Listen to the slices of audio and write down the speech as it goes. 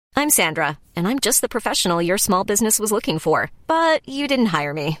I'm Sandra, and I'm just the professional your small business was looking for. But you didn't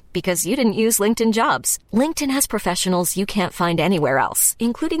hire me because you didn't use LinkedIn Jobs. LinkedIn has professionals you can't find anywhere else,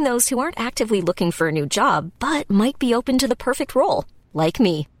 including those who aren't actively looking for a new job, but might be open to the perfect role, like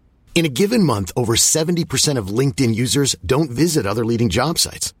me. In a given month, over 70% of LinkedIn users don't visit other leading job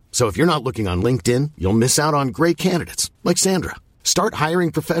sites. So if you're not looking on LinkedIn, you'll miss out on great candidates like Sandra. Start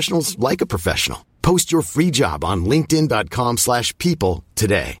hiring professionals like a professional. Post your free job on linkedin.com/people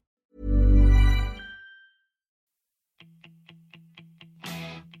today.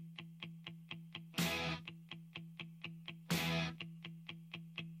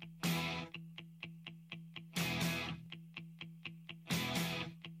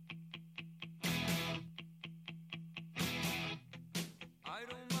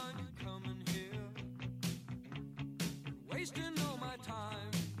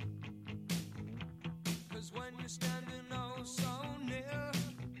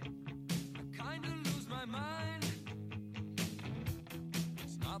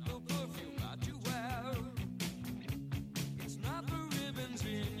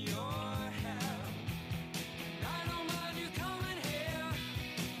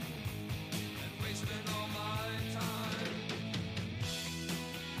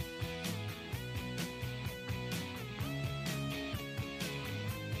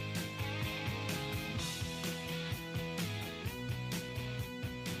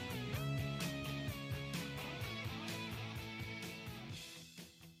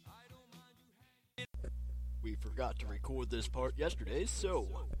 We forgot to record this part yesterday, so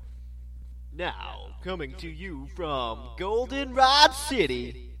now, coming to you from Goldenrod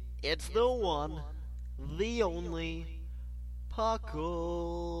City, it's the one, the only,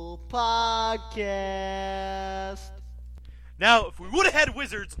 Puckle Podcast. Now, if we would have had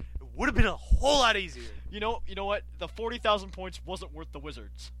Wizards, it would have been a whole lot easier. You know what? The 40,000 points wasn't worth the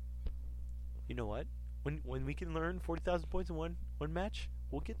Wizards. You know what? When we can learn 40,000 points in one match,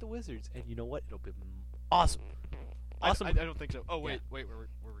 we'll get the Wizards, and you know what? It'll be awesome. Awesome. I don't think so. Oh wait, we're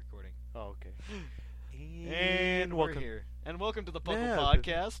recording. Oh, okay. And welcome. we're here. And welcome to the Puckle Yeah,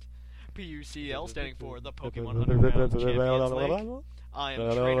 Podcast. PUCL standing for the Pokemon Underground Champions League. I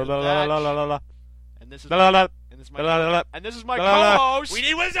am Trainer Thatch. And this is my co-host. We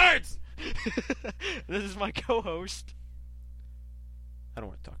need Wizards. This is my co-host. I don't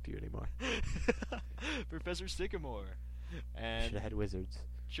want to talk to you anymore. Professor Sycamore. And Should have had Wizards.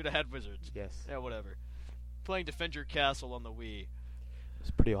 Should have had Wizards. Yes. Yeah, whatever. Playing Defend Your Castle on the Wii. It's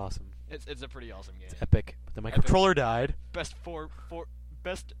pretty awesome. It's a pretty awesome game. It's epic. But then my controller died. Best $5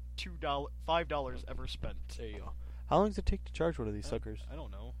 ever spent. There you go. How long does it take to charge one of these suckers? I don't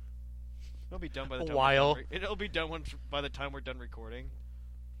know. It'll be done by the A time while. It'll be done by the time we're done recording.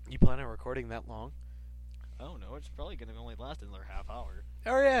 You plan on recording that long? I don't know. It's probably going to only last another half hour.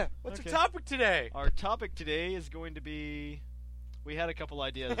 Oh yeah. What's Okay. the topic today? Our topic today is going to be... We had a couple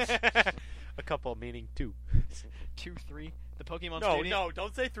ideas. A couple, meaning two. 2, 3. The Pokemon No, Stadium... no,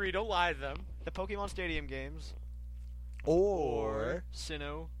 don't say three. Don't lie to them. The Pokemon Stadium games. Or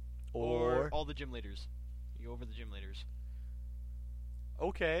Sinnoh. Or all the gym leaders. You go over the gym leaders.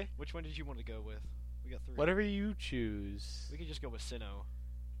 Okay. Which one did you want to go with? We got 3. Whatever you choose. We could just go with Sinnoh.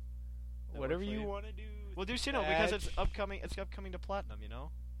 That Whatever work for you want to do. We'll do Sinnoh because it's upcoming. It's upcoming to Platinum, you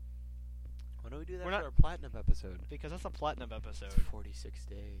know. Why don't we do that We're for not- our Platinum episode? Because that's a Platinum episode. It's 46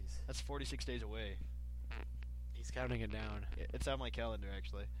 days. That's 46 days away. He's counting it down. It's on my calendar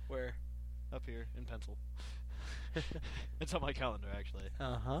actually. Where? Up here in pencil. It's on my calendar actually.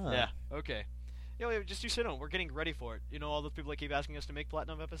 Uh-huh. Yeah. Okay. Yeah, we just do Sinnoh. We're getting ready for it. You know all those people that keep asking us to make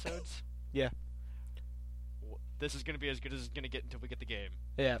Platinum episodes? Yeah. This is going to be as good as it's going to get until we get the game.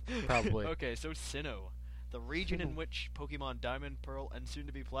 Yeah, probably. Okay, so Sinnoh. The region in which Pokemon Diamond, Pearl, and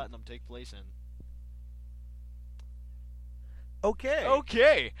soon-to-be Platinum take place in. Okay.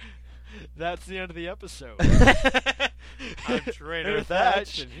 Okay! That's the end of the episode. I'm Trainer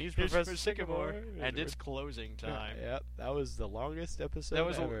Thatch, and he's Here's Professor Sycamore. and it's closing time. Yep, that was the longest episode That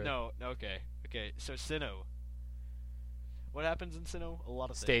was ever. no. Okay. So Sinnoh. What happens in Sinnoh? A lot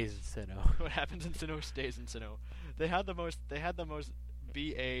of Stays things. in Sinnoh. What happens in Sinnoh stays in Sinnoh. They had the most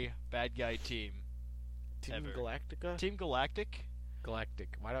BA bad guy team. Team ever. Galactica? Team Galactic,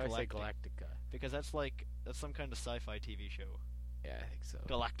 Galactic. Why do I say Galactica? because that's some kind of sci-fi TV show. Yeah, I think so.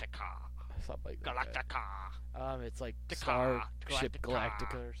 Galactica. Something like Galactica. that. It's like Galactica. Starship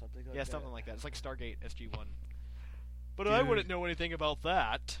Galactica or something like that. Yeah, something like that. It's like Stargate SG-1. But I wouldn't know anything about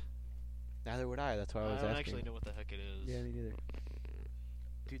that. Neither would I. That's why I was I don't asking. actually know what the heck it is. Yeah, me neither.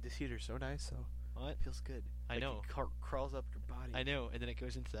 Dude, this heater's so nice, though. What? It feels good. I know. It crawls up your body. I know, and then it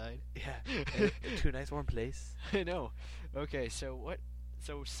goes inside. Yeah. Into a nice warm place. I know. Okay, so what?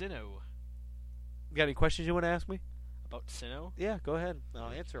 So Sinnoh. Got any questions you want to ask me? About Sinnoh? Yeah, go ahead.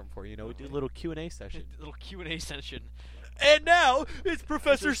 I'll answer them for you. You know, we do a little Q&A session. A little Q&A session. And now it's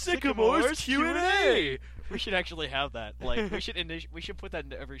Professor Sycamore's Q&A. We should actually have that. Like, we should put that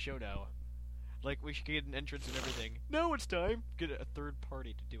into every show now. Like, we should get an entrance and everything. Now it's time. Get a third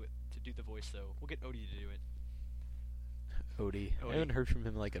party to do it, to do the voice, though. We'll get Odie to do it. Odie. I haven't heard from him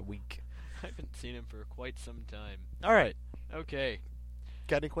in like a week. I haven't seen him for quite some time. All right. Okay.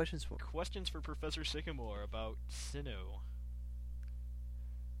 Got any questions for him? Questions for Professor Sycamore about Sinnoh.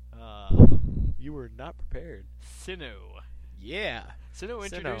 You were not prepared. Sinnoh. Yeah. Sinnoh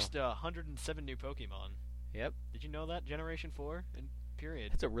introduced 107 new Pokemon. Yep. Did you know that? Generation 4? And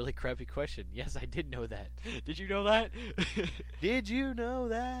period. That's a really crappy question. Yes, I did know that. Did you know that? Did you know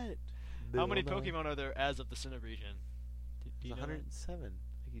that? How many Pokemon are there as of the Sinnoh region? Do you know 107, like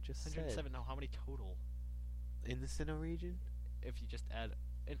you just 107. said. No, how many total? In the Sinnoh region? If you just add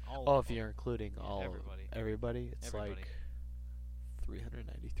in all. Oh, if you're including all everybody, it's like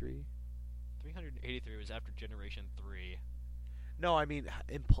 393. 383 was after Generation 3. No, I mean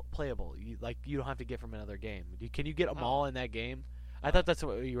playable. You don't have to get from another game. Can you get them all in that game? I thought that's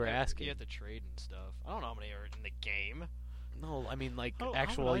what you were asking. You have to trade and stuff. I don't know how many are in the game. No, I mean like how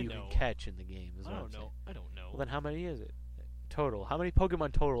actual you know? can catch in the game. I don't know. I don't know. Well, then how many is it total? How many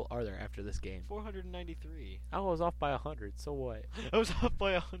Pokemon total are there after this game? 493. I was off by 100. So what? I was off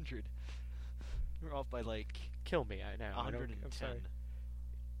by 100. We're off by like kill me now. 110. I'm sorry.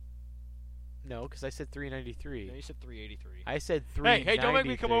 No, because I said 393. No, you said 383. I said 393. Hey, don't make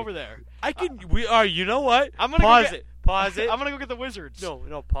me come over there. I can. We are. You know what? I'm gonna pause it. Pause it. I'm gonna go get the Wizards.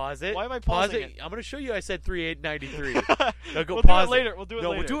 No. Pause it. Why am I pause pausing it? I'm gonna show you. I said 3893. No, go we'll pause do it later. We'll do it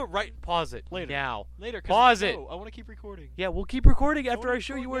later. No, we'll do it right. Pause it later. Now. Later. Pause it. I want to keep recording. Yeah, we'll keep recording after I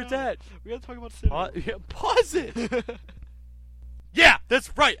show you where it's at. We gotta talk about Sinnoh. Pause it. Yeah, that's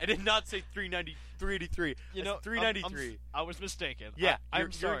right. I did not say 383. You know, 393. I was mistaken. Yeah,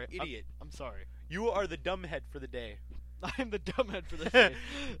 I'm sorry. You're an idiot. I'm sorry. You are the dumbhead for the day. I'm the dumbhead for the day.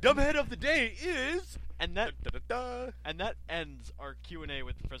 Dumbhead of the day is... And that ends our Q&A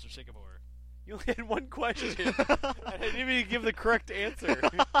with Professor Sycamore. You only had one question. I didn't even give the correct answer.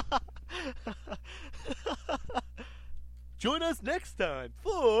 Join us next time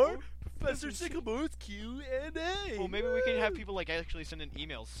for Professor Sycamore's Q&A. Well, maybe we can have people like actually send in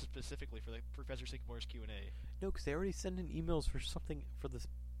emails specifically for the Professor Sycamore's Q&A. No, because they already send in emails for something for this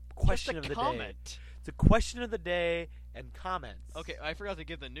question of the comment. day. It's a question of the day and comments. Okay, I forgot to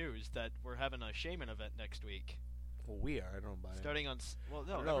give the news that we're having a Shaman event next week. Well, we are. I don't know about it. Starting on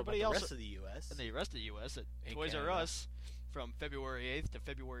everybody everybody else. else. The rest of the U.S. And the rest of the U.S. at In Toys Canada. R Us from February 8th to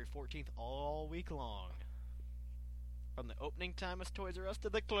February 14th all week long. From the opening time of Toys R Us to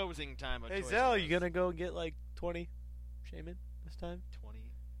the closing time of Hey, Toys Zell, R Us. you gonna go get like 20 Shaman this time? 20?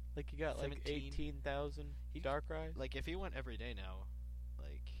 Like you got 17? like 18,000 Darkrai? Like if he went every day now,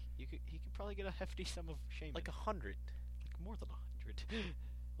 like he could probably get a hefty sum of Shaman. Like 100. Like more than 100.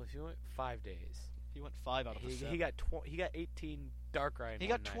 Well, if you went 5 days, He went 5 out of the 7. he got 18 Darkrai. He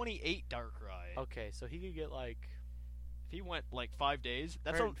got 28 Darkrai. Okay, so he could get like If he went like 5 days,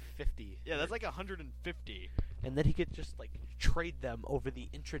 that's 150. yeah, that's like 150 And then he could just like trade them over the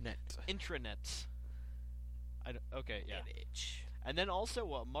intranet. intranets. Okay, yeah. And then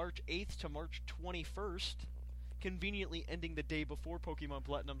also March 8th to March 21st, conveniently ending the day before Pokemon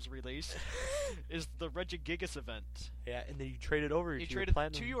Platinum's release, is the Regigigas event. Yeah, and then you trade it over You to trade your it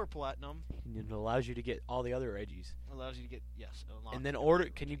Platinum. to your Platinum. And it allows you to get all the other Reggies. Allows you to get And then order.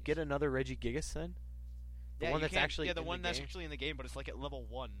 Can you get another Regigigas then? The one that's actually the in one the that's game? actually in the game, but it's like at level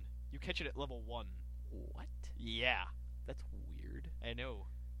 1. You catch it at level 1. What? Yeah, That's weird. I know.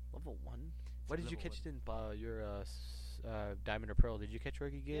 Level 1? What did you level catch it in your Diamond or Pearl? Did you catch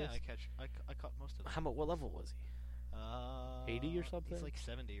Regigigas? Yeah, I caught most of them. How much? What level was he? 80 or something? He's like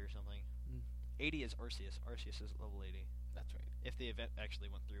 70 or something. Mm. 80 is Arceus. Arceus is level 80. That's right. If the event actually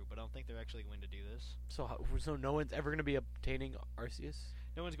went through, but I don't think they're actually going to do this. So no one's ever going to be obtaining Arceus?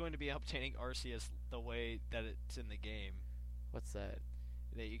 No one's going to be obtaining Arceus the way that it's in the game. What's that?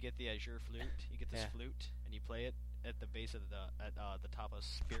 That you get the Azure flute, you get this flute, and you play it at the base of the top of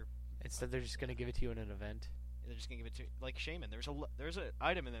Spear. Instead, they're just going to give it to you in an event. They're just gonna give it to like Shaman. There's an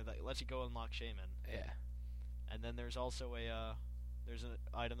item in there that lets you go unlock Shaman. Yeah. And then there's also there's an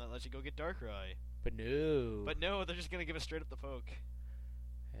item that lets you go get Darkrai. But no, They're just gonna give us straight up the poke.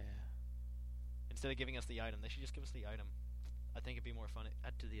 Yeah. Instead of giving us the item, they should just give us the item. I think it'd be more fun.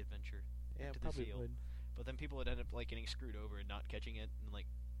 Add to the adventure. Yeah, to probably the zeal. would. But then people would end up like getting screwed over and not catching it and like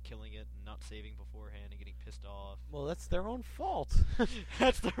killing it and not saving beforehand and getting pissed off. Well, that's their own fault.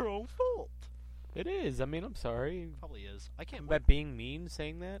 That's their own fault. It is. I mean, I'm sorry. Probably is. I can't. By being mean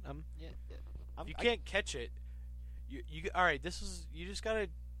saying that, Yeah. if you can't catch it, you all right. You just gotta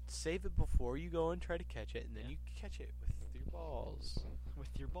save it before you go and try to catch it, and then you catch it with your balls. With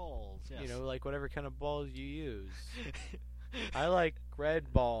your balls. Yes. You know, like whatever kind of balls you use. I like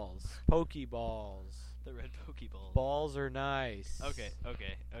red balls, pokeballs. The red Pokeball. Balls are nice. Okay.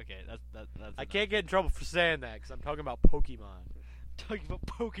 That's. I can't get in trouble for saying that because I'm talking about Pokemon. Talking about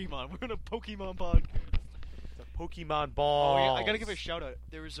Pokemon. We're in a Pokemon podcast. The Pokemon balls. Oh, yeah, I gotta give a shout out.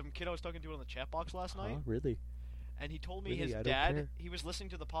 There was some kid I was talking to on the chat box last night, Really? and he told me Really? his I don't dad. care. He was listening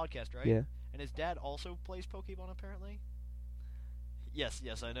to the podcast, right? Yeah. And his dad also plays Pokemon, apparently. Yes,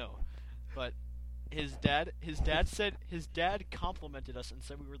 I know, but his dad said his dad complimented us and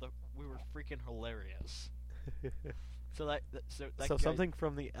said we were freaking hilarious. So that guy, something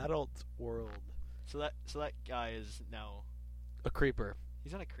from the adult world. So that guy is now. A creeper.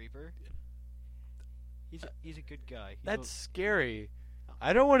 He's not a creeper. He's a good guy. That's scary.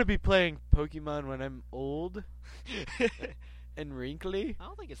 I don't want to be playing Pokemon when I'm old and wrinkly. I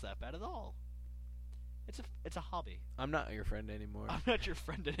don't think it's that bad at all. It's a hobby. I'm not your friend anymore. I'm not your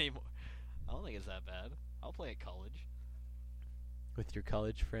friend anymore. I don't think it's that bad. I'll play at college. With your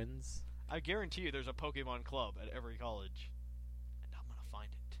college friends? I guarantee you there's a Pokemon club at every college. And I'm gonna find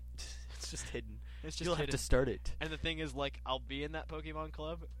it. It's just hidden. It's just You'll hidden. have to start it. And the thing is, like, I'll be in that Pokemon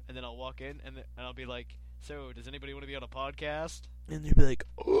club, and then I'll walk in, and I'll be like, so, does anybody want to be on a podcast? And you'll be like,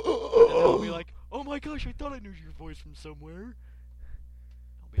 And then I'll be like, oh my gosh, I thought I knew your voice from somewhere.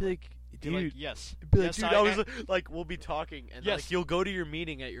 I'll be like, dude, like, yes. be like, Yes, dude, I was like, we'll be talking, and Yes. like, you'll go to your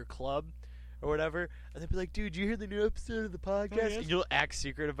meeting at your club or whatever, and then be like, dude, you hear the new episode of the podcast? yes. And you'll act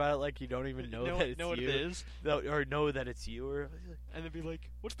secret about it, like you don't even know that it's know what you, it is. or know that it's you, or And then be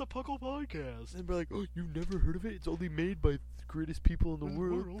like, what's the Puckle Podcast? and be like, oh, you've never heard of it? It's only made by the greatest people in the In the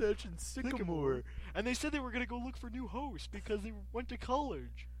world, world. Thatch and Sycamore. And they said they were going to go look for new hosts because they went to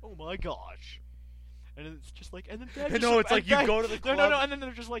college. Oh my gosh. And it's just like, and then Thatch No, it's like you go to the No, club. and then they're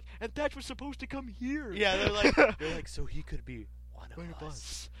just like, and Thatch was supposed to come here. Yeah, they're like, so he could be one One of of us.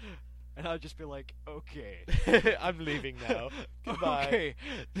 us. And I'd just be like, okay. I'm leaving now. Goodbye. Okay.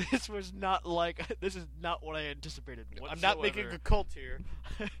 This is not what I anticipated whatsoever. I'm not making a cult here.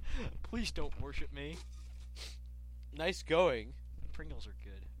 Please don't worship me. Nice going. Pringles are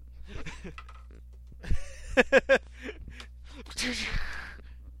good.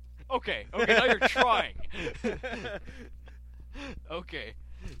 Okay, now you're trying. Okay,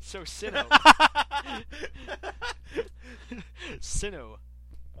 so Sinnoh. Sinnoh.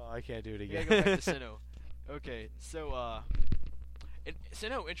 Oh, I can't do it We again. gotta go back to Sinnoh. Okay, so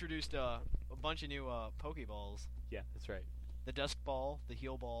Sinnoh introduced a bunch of new Pokeballs. Yeah, that's right. The Dusk Ball, the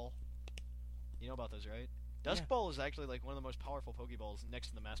Heal Ball. You know about those, right? Dusk Yeah. Ball is actually like one of the most powerful Pokeballs next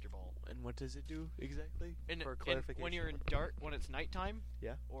to the Master Ball. And what does it do exactly? And, For and clarification. when you're in when it's nighttime,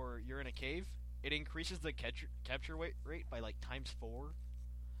 Yeah. or you're in a cave, it increases the capture rate by like ×4,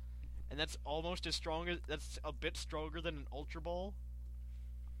 and that's almost as strong as that's a bit stronger than an Ultra Ball.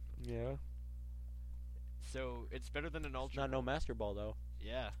 Yeah. So it's better than an Ultra. Not no Master Ball though.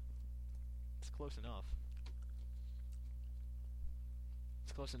 Yeah, it's close enough.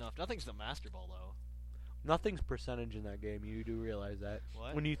 It's close enough. Nothing's the Master Ball though. Nothing's percentage in that game. You do realize that.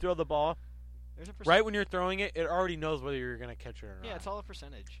 What? When you throw the ball, There's a right when you're throwing it, it already knows whether you're gonna catch it or not. Yeah, it's all a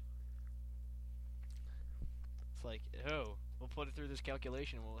percentage. It's like, oh, we'll put it through this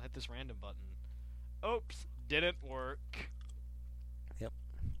calculation and we'll hit this random button. Oops, didn't work. Yep.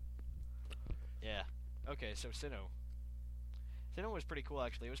 Yeah. Okay, so Sinnoh. Sinnoh was pretty cool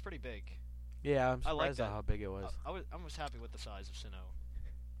actually. It was pretty big. Yeah, I'm I like surprised at that. how big it was. I was happy with the size of Sinnoh.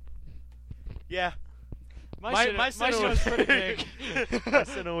 Yeah. My my Sinnoh was pretty big. My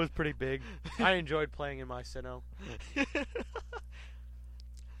Sinnoh was pretty big. I enjoyed playing in my Sinnoh.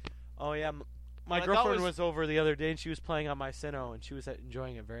 Oh yeah, my What I thought girlfriend was- was over the other day and she was playing on my Sinnoh and she was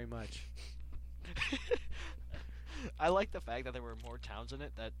enjoying it very much. I like the fact that there were more towns in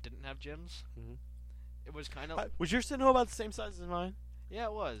it that didn't have gyms. Mhm. It was kind of Was your Sinnoh about the same size as mine? yeah,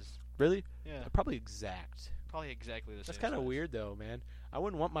 it was. Really? Yeah, Probably exact. probably exactly the That's same. kind of size. weird though, man. I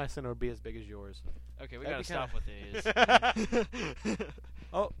wouldn't want my Sinnoh to be as big as yours. Okay, we That'd gotta be stop with these.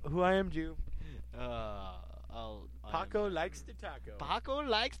 Oh, who I am you? Paco likes the taco. Paco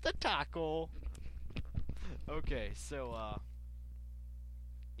likes the taco. Okay, so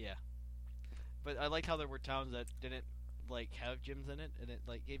yeah, but I like how there were towns that didn't like have gyms in it, and it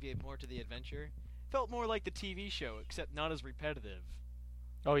like gave you more to the adventure. Felt more like the TV show, except not as repetitive.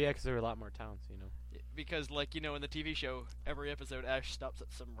 Oh yeah, because there were a lot more towns, you know. Because, like, you know, in the TV show, every episode Ash stops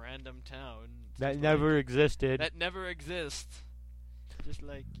at some random town. It's That just never like, existed. that never exists. Just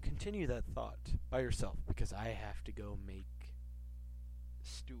like Continue that thought by yourself because I have to go make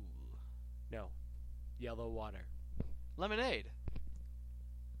stool. yellow water. Lemonade.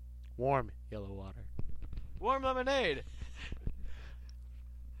 Warm yellow water. Warm lemonade.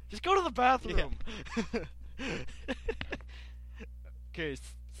 Just go to the bathroom. Okay,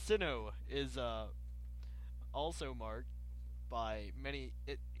 Sinnoh is also marked by many.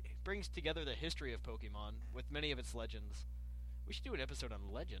 It brings together the history of Pokemon with many of its legends. We should do an episode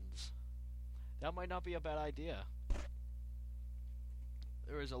on legends. That might not be a bad idea.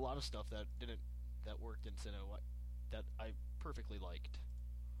 There was a lot of stuff that worked in Sinnoh that I perfectly liked.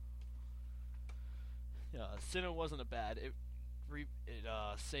 Sinnoh wasn't a bad. It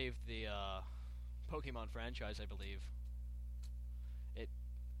saved the Pokemon franchise, I believe.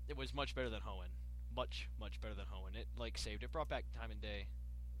 It was much better than Hoenn. Much better than Hoenn. It saved it, brought back time and day.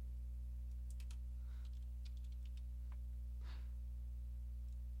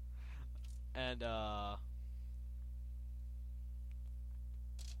 And yeah,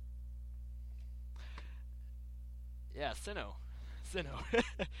 Sinnoh.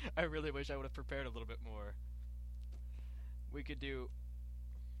 I really wish I would have prepared a little bit more. We could do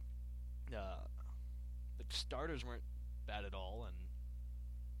the starters weren't bad at all, and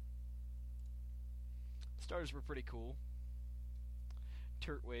starters were pretty cool.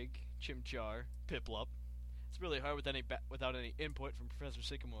 Turtwig, Chimchar, Piplup. It's really hard without any input from Professor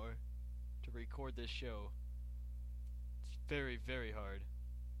Sycamore to record this show. It's very, very hard,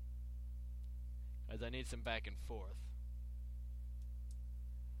 as I need some back and forth.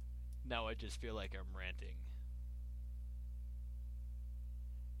 Now I just feel like I'm ranting.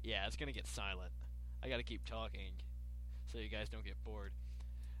 Yeah, it's gonna get silent. I gotta keep talking so you guys don't get bored.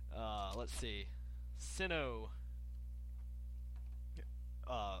 Let's see. Sinnoh.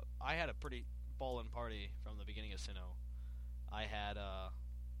 I had a pretty ballin' party from the beginning of Sinnoh. I had,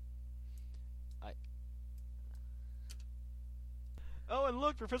 Oh, and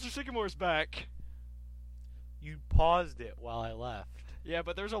look, Professor Sycamore's back! You paused it while I left. Yeah,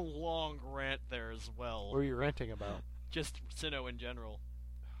 but there's a long rant there as well. What were you ranting about? Just Sinnoh in general.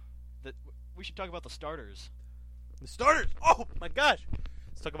 We should talk about the starters. The starters! Oh, my gosh!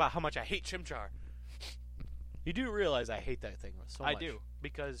 Let's talk about how much I hate Chimchar. You do realize I hate that thing so much. I do.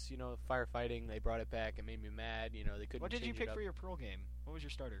 Because, firefighting, they brought it back. It made me mad. They couldn't What did you change pick it up. for your Pearl game? What was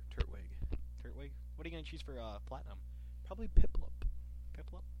your starter? Turtwig. Turtwig? What are you going to choose for Platinum? Probably Piplup.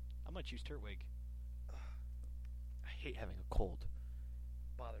 Piplup? I'm going to choose Turtwig. I hate having a cold.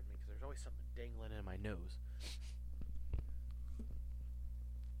 It bothers me because there's always something dangling in my nose.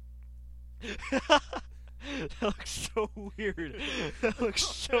 That looks so weird. That looks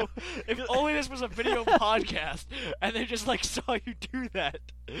so... If only this was a video podcast, and they just, saw you do that.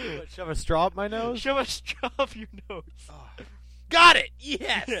 What, shove a straw up my nose? Shove a straw up your nose. Oh. Got it!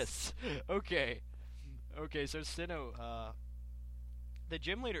 Yes! Yes! Okay, so Sinnoh, the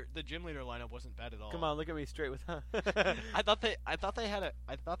gym leader lineup wasn't bad at all. Come on, look at me straight with I thought they had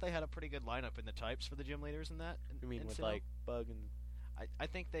a pretty good lineup in the types for the gym leaders in that. You mean with Sinnoh? bug and... I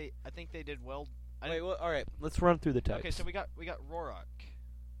think they did well. Wait, well, all right. Let's run through the types. Okay, so we got Roark,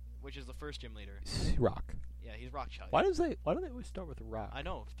 which is the first gym leader. Rock. Yeah, he's rock type. Why do they always start with rock? I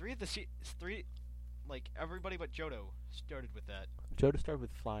know. Everybody but Johto started with that. Johto started with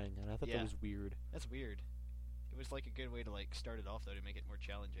flying, and I thought that was weird. That's weird. It was a good way to start it off though, to make it more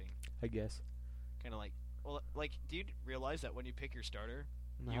challenging. I guess. Kind of do you realize that when you pick your starter,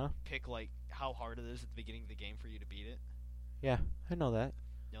 Uh-huh. you pick how hard it is at the beginning of the game for you to beat it? Yeah, I know that.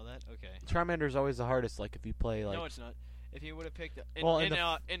 Know that? Okay. Charmander's always the hardest. If you play No, it's not. If you would have picked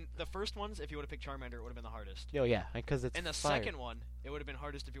in the first ones, if you would have picked Charmander, it would have been the hardest. Oh yeah, because it's in the fire. second one, it would have been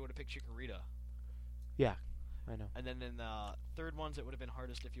hardest if you would have picked Chikorita. Yeah, I know. And then in the third ones, it would have been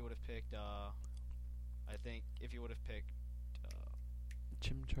hardest if you would have picked. I think if you would have picked.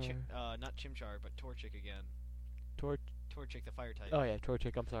 Chimchar. Not Chimchar, but Torchic again. Torchic, the fire type. Oh yeah,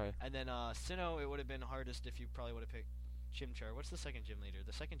 Torchic. I'm sorry. And then Sinnoh, it would have been hardest if you probably would have picked Chimchar. What's the second gym leader?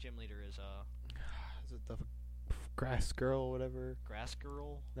 The second gym leader is Is it the Grass Girl or whatever? Grass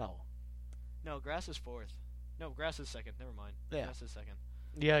Girl? No, Grass is fourth. No, Grass is second. Never mind. Yeah. Grass is second.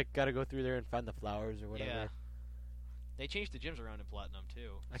 Yeah, gotta go through there and find the flowers or whatever. Yeah. They changed the gyms around in Platinum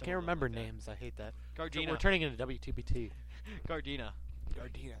too. I can't remember names. I hate that. Gardena. We're turning into WTBT. Gardena.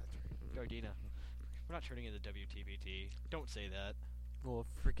 Gardena. Gardena. We're not turning into WTBT. Don't say that. Well,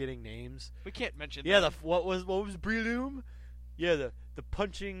 forgetting names. We can't mention. Yeah, that. what was Breloom? Yeah, the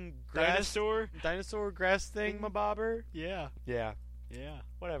punching grass dinosaur grass thing, mabobber. Yeah. Yeah. Yeah.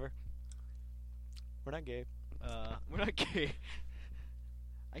 Whatever. We're not gay. We're not gay.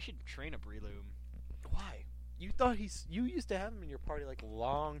 I should train a Breloom. Why? You used to have him in your party like a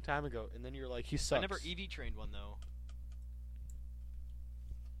long time ago, and then you're like, he sucks. I never EV trained one though.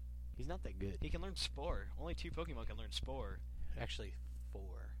 He's not that good. He can learn Spore. Only 2 Pokemon can learn Spore. Actually, 4.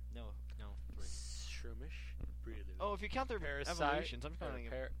 No, 3. Shroomish. Really. Oh, if you count their Parasite, evolutions, I'm counting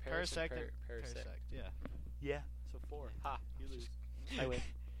Parasect. Parasect. Yeah. Yeah. So 4. Ha! You lose. I win.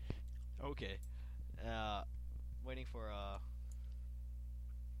 Okay. Waiting for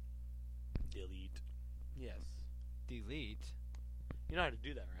Delete. Yes. delete. You know how to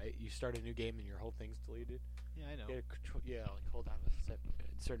do that, right? You start a new game and your whole thing's deleted. Yeah, I know. Like hold down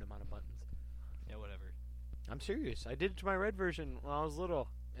a certain amount of buttons. Yeah, whatever. I'm serious. I did it to my red version when I was little,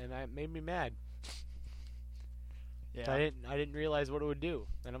 and it made me mad. Yeah. I didn't realize what it would do,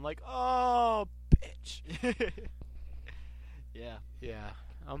 and I'm like, oh, bitch. Yeah. Yeah.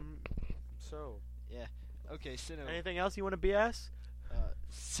 So. Yeah. Okay, Sinnoh. Anything else you want to BS?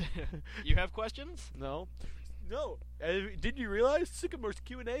 You have questions? No. No. Didn't you realize Sycamore's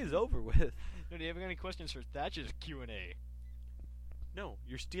Q&A is over with? No, do you have any questions for Thatch's Q&A? No,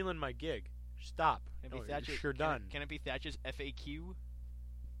 you're stealing my gig. Stop. Can it No, be you're Thatch's, sure done. Can it be Thatch's FAQ?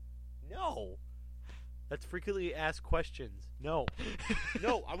 No. That's frequently asked questions. No.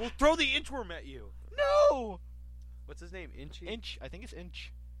 No, I will throw the inchworm at you. No! What's his name? Inchy? Inch. I think it's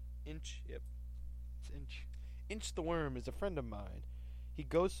Inch. Inch, yep. It's Inch. Inch the worm is a friend of mine. He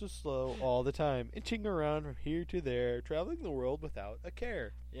goes so slow all the time, inching around from here to there, traveling the world without a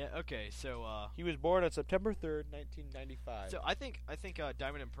care. Yeah, okay, so, He was born on September 3rd, 1995. So I think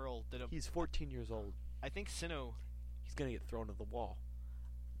Diamond and Pearl did a... He's 14 years old. I think Sinnoh... He's going to get thrown to the wall.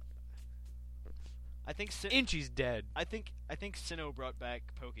 I think Inchy's dead. I think Sinnoh brought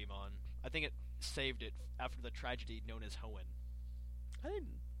back Pokemon. I think it saved it after the tragedy known as Hoenn. I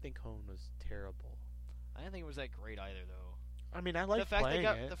didn't think Hoenn was terrible. I didn't think it was that great either, though. I mean, I like playing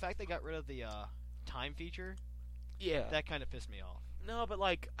it. The fact they got rid of the time feature, yeah, that kind of pissed me off. No, but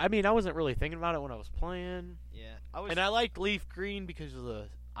like, I mean, I wasn't really thinking about it when I was playing. Yeah, and I liked Leaf Green because of the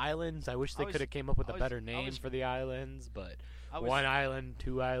islands. I wish they could have came up with a better name for the islands, but one island,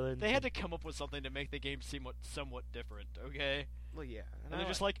 2 islands. They had to come up with something to make the game seem somewhat different. Okay. Well, yeah, and they're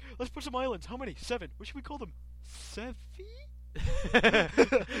just like, let's put some islands. How many? 7. What should we call them? Sevi?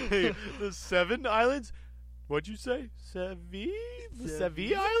 The 7 islands. What'd you say? Sevi? The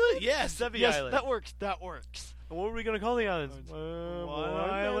Sevi Island? Yes, Sevi Island. That works. That works. And what were we going to call the islands? 1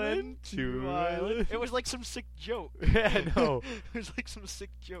 island, 2 island. It was like some sick joke. Yeah, I know. It was like some sick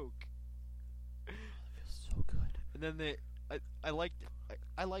joke. That feels so good. And then I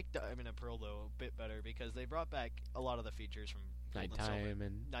liked Diamond and Pearl, though, a bit better because they brought back a lot of the features from nighttime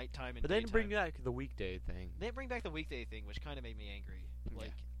and daytime. But they didn't bring back the weekday thing. They didn't bring back the weekday thing, which kind of made me angry.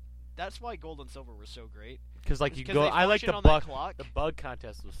 Like, that's why Gold and Silver were so great. Because like you go, I like the bug. The bug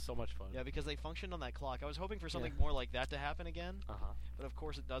contest was so much fun. Yeah, because they functioned on that clock. I was hoping for something more like that to happen again. But of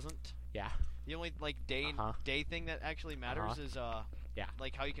course it doesn't. Yeah. The only like day thing that actually matters is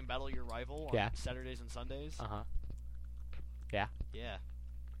like how you can battle your rival on Saturdays and Sundays. Yeah. Yeah.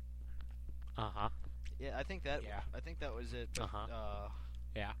 Yeah, I think that. I think that was it. But,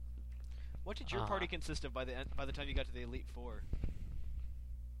 yeah. What did your party consist of by the time you got to the Elite Four?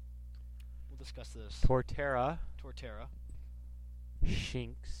 We'll discuss this. Torterra.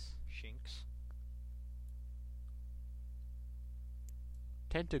 Shinx.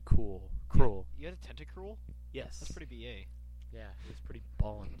 Tentacool. Cruel. You had a Tentacruel? Yes. That's pretty BA. Yeah, he's pretty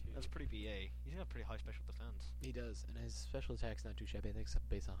ballin' too. That's pretty BA. He's got pretty high special defense. He does, and his special attack's not too shabby. I think it's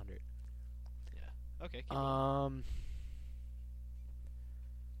base 100. Yeah. Okay. Fire.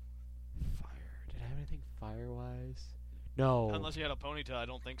 Did I have anything fire-wise? No. Unless you had a Ponyta, I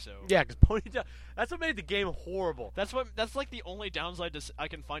don't think so. Yeah, because Ponyta. That's what made the game horrible. That's like the only downside I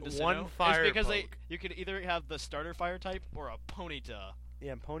can find to Sinnoh. One fire is because poke. you could either have the starter fire type or a Ponyta.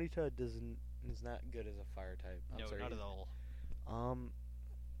 Yeah, and Ponyta is not good as a fire type. No, not at all. What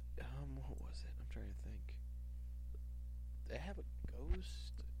was it? I'm trying to think. They have a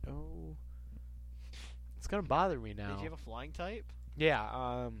ghost. Oh, it's gonna bother me now. Did you have a flying type?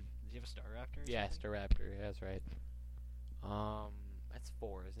 Yeah. Did you have a Staraptor? Yeah, Staraptor. Yeah, that's right. That's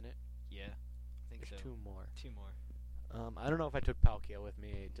 4, isn't it? Yeah, I think There's so. 2 more. 2 more. I don't know if I took Palkia with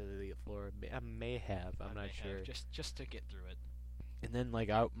me to the Elite Floor. I may have. I'm not sure. Just to get through it. And then like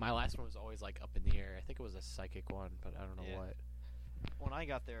my last one was always like up in the air. I think it was a psychic one, but I don't know what. When I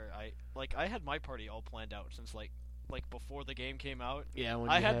got there, I had my party all planned out since like before the game came out. Yeah,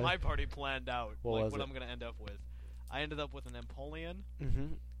 I had my party planned out. What I'm gonna end up with. I ended up with an Empoleon,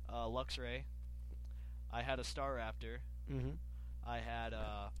 Luxray. I had a Staraptor. Mm-hmm. I had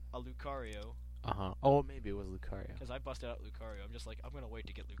a Lucario. Oh, maybe it was Lucario. Because I busted out Lucario. I'm just like, I'm going to wait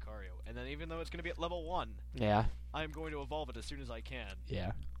to get Lucario. And then even though it's going to be at level 1, Yeah. I'm going to evolve it as soon as I can.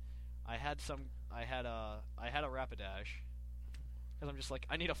 Yeah. I had a Rapidash. Because I'm just like,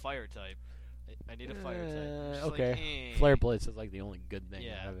 I need a fire type. I need a fire type. I'm just Okay. Like, eh. Flare Blitz is like the only good thing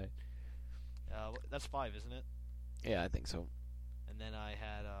Yeah. out of it. That's 5, isn't it? Yeah, I think so. And then I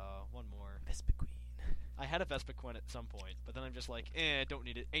had one more. Vespiquen. I had a Vespiquen at some point, but then I'm just like, don't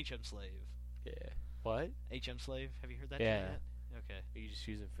need it. HM Slave. Yeah. What? HM Slave? Have you heard that? Yeah. Yet? Okay. You just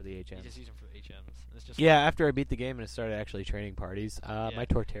use it for the HMs. You just use them for HMs. And it's just Yeah, after I beat the game and I started actually training parties, Yeah. my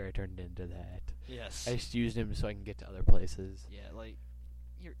Torterra turned into that. Yes. I just used him so I can get to other places. Yeah, like,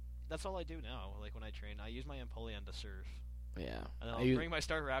 that's all I do now. Like, when I train, I use my Empoleon to surf. Yeah. And then I'll bring my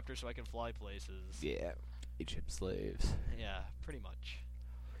Staraptor so I can fly places. Yeah. HM slaves. Yeah, pretty much.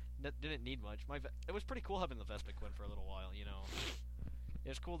 Didn't need much. It was pretty cool having the Vespiquen for a little while, you know. It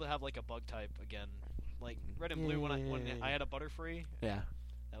was cool to have, like, a bug type again. Like, Red and Blue, when I had a Butterfree, Yeah.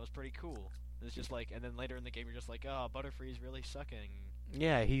 that was pretty cool. It's just like, and then later in the game, you're just like, oh, Butterfree's really sucking.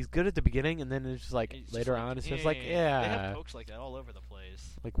 Yeah, he's good at the beginning, and then it's just like It's later just on, it's like, just like, They have yeah. pokes like that all over the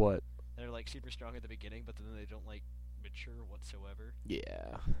place. Like what? They're like super strong at the beginning, but then they don't like mature whatsoever.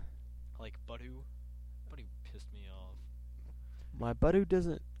 Yeah. Like Budu. Budu pissed me off. My Budu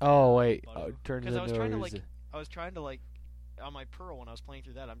doesn't. Oh wait, Budu. it turns 'Cause into I was trying to Rose- like, on my Pearl when I was playing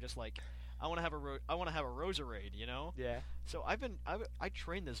through that, I'm just like, I want to have a Roserade, you know? Yeah. So I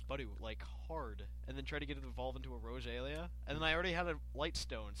trained this Budu like hard, and then tried to get it to evolve into a Rosalia, and then I already had a Light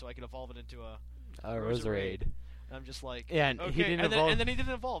Stone, so I could evolve it into a Roserade. And I'm just like, Yeah, and okay. he didn't and evolve. then he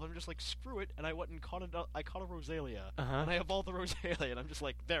didn't evolve. I'm just like, screw it, and I went and caught a Rosalia, Uh-huh. and I evolved the Rosalia, and I'm just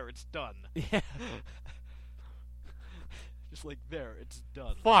like, there, it's done. Yeah. Just like, there, it's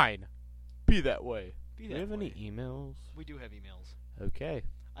done. Fine. Be that way. Be Do that we have way. any emails? We do have emails. Okay.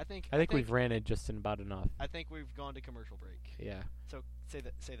 I think we've ranted just in about enough. I think we've gone to commercial break. Yeah. So say the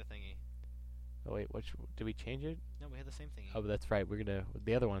thingy. Oh wait, did we change it? No, we had the same thingy. Oh, that's right. We're gonna.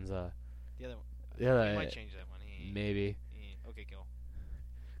 The other one's The other one. The other. We might change that one. Maybe. Okay, go.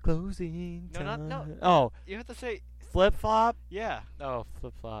 Closing No, time. no. Oh, You have to say, flip flop. yeah. Oh,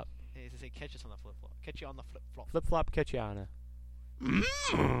 flip flop. You have to say, catch us on the flip flop. Catch you on the flip flop. Flip flop Ketchiana.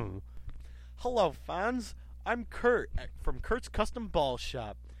 Hello, fans. I'm Kurt from Kurt's Custom Ball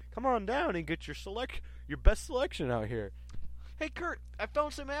Shop. Come on down and get your best selection out here. Hey, Kurt, I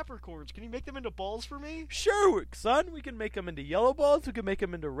found some apricorns. Can you make them into balls for me? Sure, son. We can make them into yellow balls. We can make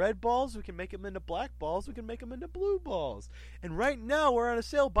them into red balls. We can make them into black balls. We can make them into blue balls. And right now we're on a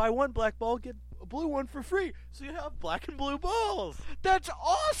sale. Buy one black ball, get a blue one for free. So you have black and blue balls. That's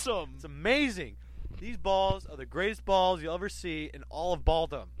awesome! It's amazing. These balls are the greatest balls you'll ever see in all of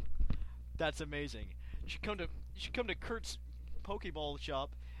balldom. That's amazing. You should come to Kurt's Pokeball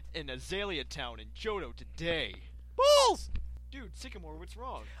shop in Azalea Town in Johto today. Balls! Dude, Sycamore, what's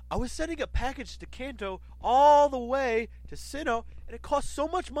wrong? I was sending a package to Kanto all the way to Sinnoh, and it cost so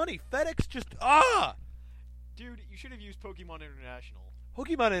much money. FedEx just, Dude, you should have used Pokemon International.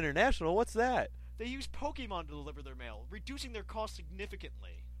 Pokemon International, what's that? They use Pokemon to deliver their mail, reducing their cost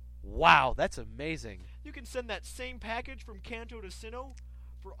significantly. Wow, that's amazing. You can send that same package from Kanto to Sinnoh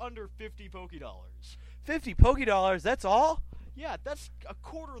for under $50 Pokédollars. 50 Pokédollars, that's all? Yeah, that's a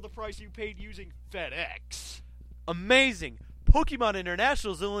quarter of the price you paid using FedEx. Amazing. Pokemon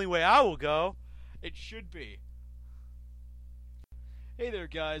International is the only way I will go. It should be. Hey there,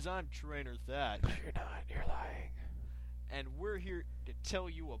 guys. I'm Trainer Thatch. You're not. You're lying. And we're here to tell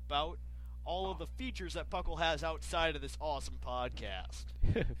you about all of the features that Puckle has outside of this awesome podcast.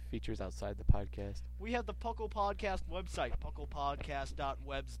 Features outside the podcast. We have the Puckle Podcast website,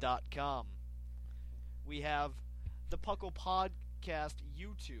 pucklepodcast.webs.com. We have the Puckle Podcast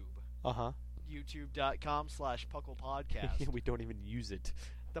YouTube, Uh-huh. youtube.com/pucklepodcast. We don't even use it.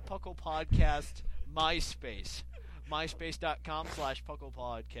 The Puckle Podcast MySpace,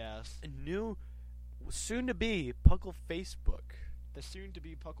 myspace.com/pucklepodcast. A new, soon-to-be, Puckle Facebook. The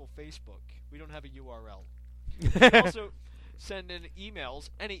soon-to-be Puckle Facebook. We don't have a URL. You can also send in emails,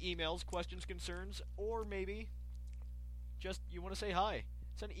 any emails, questions, concerns, or maybe just you want to say hi.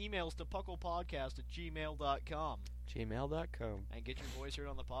 Send emails to pucklepodcast@gmail.com. Gmail.com. And get your voice heard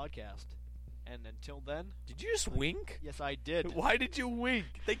on the podcast. And until then, Did you just wink? yes, I did. Why did you wink?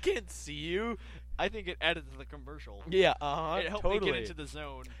 They can't see you. I think it added to the commercial. Yeah, It helped me get into the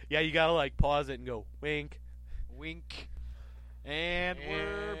zone. Yeah, you gotta like pause it and go wink. Wink. And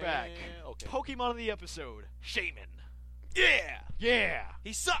we're back. Okay. Pokemon of the episode, Shaman. Yeah, Yeah!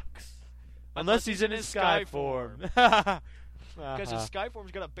 he sucks. Unless he's in his sky form. Because his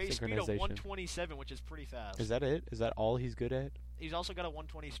Skyform's got a base speed of Synchronization. 127, which is pretty fast. Is that it? Is that all he's good at? He's also got a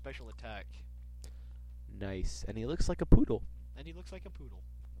 120 special attack. nice, and he looks like a poodle. And he looks like a poodle.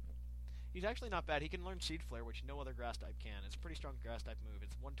 He's actually not bad. He can learn Seed Flare, which no other grass type can. It's a pretty strong grass type move.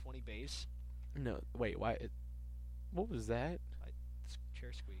 It's 120 base. No, wait, why? What was that?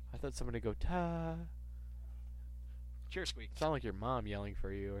 Chair squeak. I thought someone would go ta. Chair squeak. Sound like your mom yelling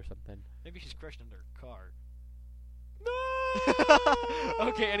for you or something. Maybe she's crushed under a car. No.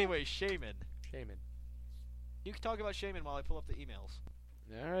 Okay. Anyway, Shaman. Shaman. You can talk about Shaman while I pull up the emails.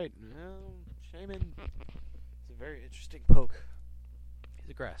 All right. Well, Shaman is a very interesting poke. He's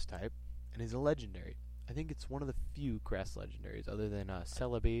a grass type, and he's a legendary. I think it's one of the few grass legendaries, other than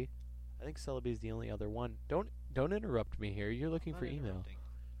Celebi. I think Celebi is the only other one. Don't interrupt me here. You're looking for email.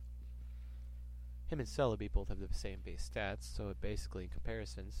 Him and Celebi both have the same base stats, so basically, in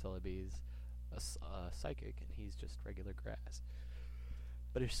comparison, Celebi is a psychic, and he's just regular grass.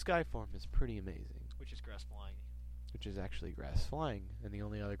 But his sky form is pretty amazing. Which is grass flying. Which is actually grass flying, and the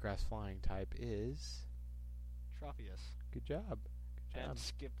only other grass flying type is Trophius. Good job. And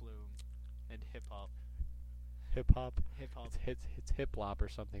Skiploom. And Hip Hop. Hip Hop. Hip Hop. It's Hip Lop or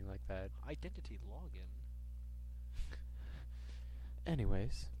something like that. Identity login.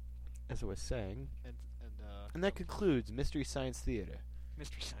 Anyways, as I was saying, and that concludes Mystery Science Theater.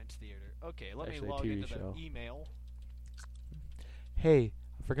 Mystery Science Theater. Okay, let Actually, me log into show. the email. Hey,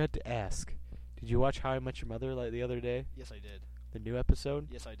 I forgot to ask. Did you watch How I Met Your Mother the other day? Yes, I did. The new episode?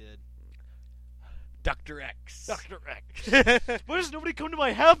 Yes, I did. Dr. X. Dr. X. Why does nobody come to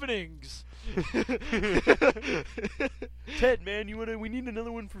my happenings? Ted, man, we need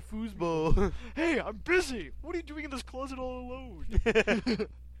another one for foosball. Hey, I'm busy. What are you doing in this closet all alone?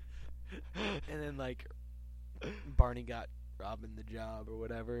 And then, Barney got Robin the job or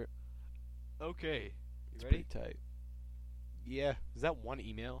whatever. Okay. It's You ready? pretty tight. Yeah. Is that one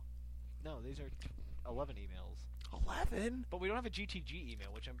email? No, these are 11 emails. 11? But we don't have a GTG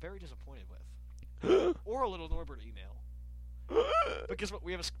email, which I'm very disappointed with. Or a Little Norbert email. But guess what?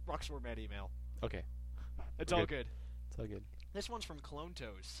 We have a Rocksword Mad email. Okay. It's We're all good. good. It's all good. This one's from Clone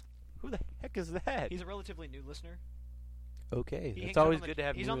Toes. Who the heck is that? He's a relatively new listener. Okay. He It's hangs out always on the- good to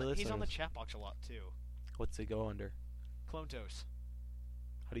have he's new on the, listeners. He's on the chat box a lot, too. What's it go under? Clone Toes.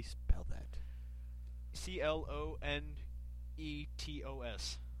 How do you spell that?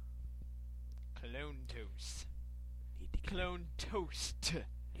 CLONETOS. Clone Toast. Clone Toast.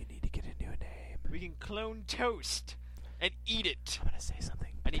 You need to get a new name. We can clone toast and eat it. I'm gonna say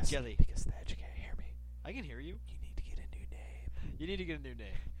something. I need because- jelly. Because Thatch can't hear me. I can hear you. You need to get a new name. You need to get a new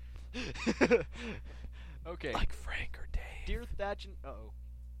name. Okay. Like Frank or Dave. Dear Thatch and... Uh-oh.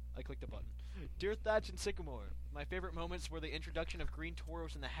 I clicked a button. Dear Thatch and Sycamore, my favorite moments were the introduction of Green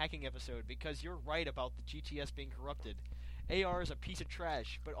Toros in the hacking episode, because you're right about the GTS being corrupted. AR is a piece of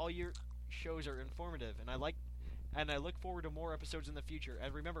trash, but all your shows are informative, and I look forward to more episodes in the future.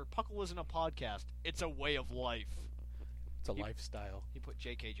 And remember, Puckle isn't a podcast. It's a way of life. It's a lifestyle. He put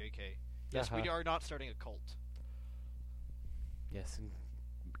JK. Yes, we are not starting a cult. Yes, and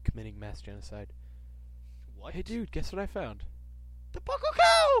committing mass genocide. What? Hey, dude, guess what I found? The Puckle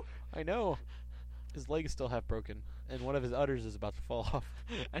Cow! I know. His leg is still half broken, and one of his udders is about to fall off.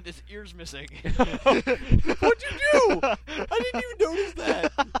 And his ear's missing. What'd you do? I didn't even notice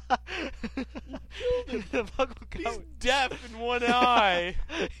that. The Puckle Cow. He's deaf in one eye.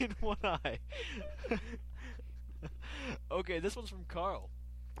 In one eye. Okay, this one's from Carl.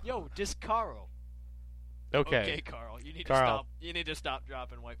 Yo, just Carl. Okay, Carl. You need to stop. You need to stop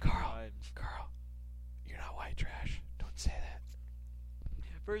dropping white rhymes. Carl, you're not white trash. Don't say that.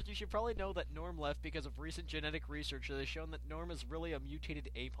 First, you should probably know that Norm left because of recent genetic research that has shown that Norm is really a mutated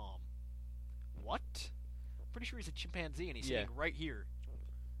apom. What? Pretty sure he's a chimpanzee and he's sitting right here.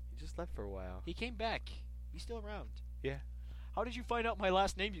 He just left for a while. He came back. He's still around. Yeah. How did you find out my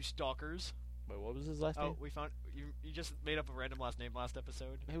last name, you stalkers? Wait, what was his last name? Oh, we found... You just made up a random last name last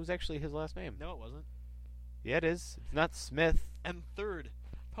episode? It was actually his last name. No, it wasn't. Yeah, it is. It's not Smith. And third,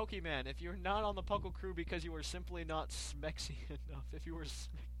 Pokemon, if you're not on the Puckle crew because you were simply not smexy enough, if you were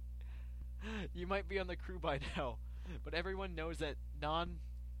you might be on the crew by now. But everyone knows that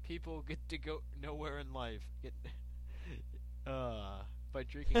non-people get to go nowhere in life. By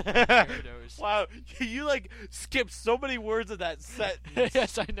drinking Gyarados. Wow, you skipped so many words of that sentence.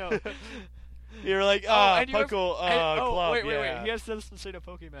 Yes, I know. You're like, Puckle, club, wait. He has this to say to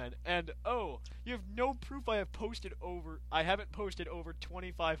Pokemon. And, you have no proof I haven't posted over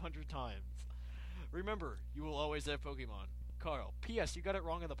 2,500 times. Remember, you will always have Pokemon. Carl, P.S. You got it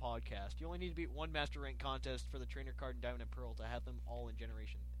wrong on the podcast. You only need to beat one Master Rank contest for the trainer card in Diamond and Pearl to have them all in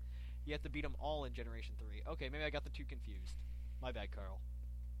Generation. You have to beat them all in Generation 3. Okay, maybe I got the two confused. My bad, Carl.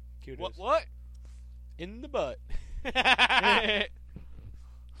 Kudos. What? In the butt.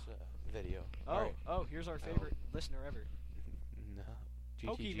 Video. Oh, Alright. here's our favorite listener ever. No.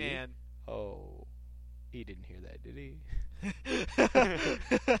 GTG? Pokemon. Oh. He didn't hear that, did he?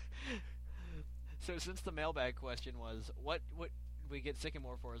 So since the mailbag question was, what would we get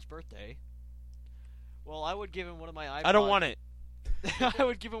Sycamore for his birthday? Well, I would give him one of my iPods. I don't want it. I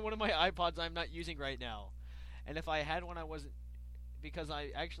would give him one of my iPods I'm not using right now. And if I had one, I wasn't... Because I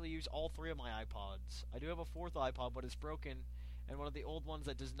actually use all 3 of my iPods. I do have a 4th iPod, but it's broken, and one of the old ones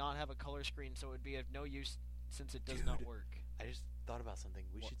that does not have a color screen, so it would be of no use since it does not work. I just thought about something.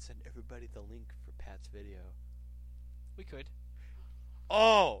 We should send everybody the link for Pat's video. We could.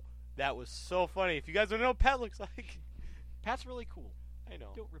 Oh! That was so funny. If you guys don't know what Pat looks like. Pat's really cool. I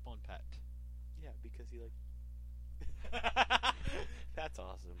know. Don't rip on Pat. Yeah, because he That's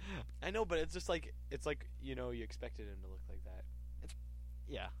awesome. I know, but it's just like, you expected him to look like that.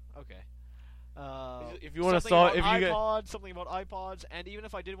 Yeah, okay. If you want to saw, if you iPods, something about iPods, and even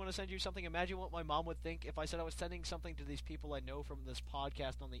if I did want to send you something, imagine what my mom would think if I said I was sending something to these people I know from this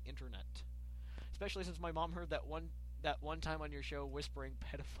podcast on the internet. Especially since my mom heard that one time on your show whispering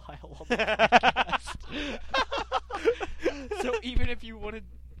pedophile on the podcast. So even if you wanted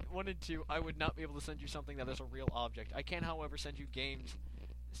to, I would not be able to send you something that is a real object. I can, however, send you games.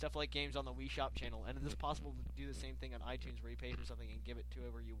 Stuff like games on the Wii Shop channel, and it is possible to do the same thing on iTunes where you pay for something and give it to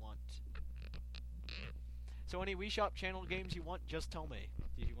whoever you want. So any Wii Shop channel games you want, just tell me.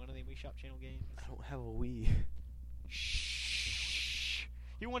 Did you want any Wii Shop channel games? I don't have a Wii. Shh.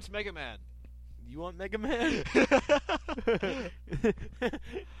 He wants Mega Man. You want Mega Man?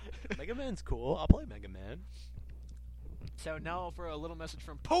 Mega Man's cool. I'll play Mega Man. So now for a little message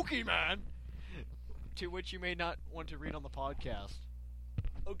from Pokemon, to which you may not want to read on the podcast.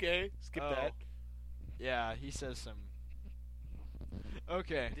 Okay, skip that. Yeah, he says some.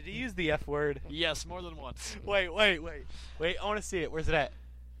 Okay. Did he use the F word? Yes, more than once. Wait, I want to see it. Where's it at?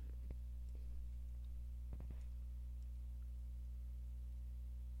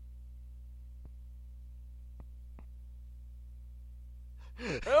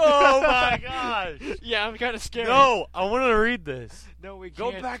 Oh my gosh! Yeah, I'm kind of scared. No, I want to read this. No, we Go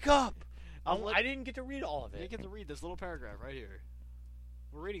can't. back up. I I didn't get to read all of You it. get to read this little paragraph right here.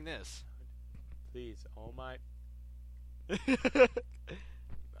 We're reading this. Please, oh my.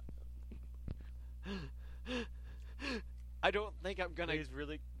 I don't think I'm gonna. Please,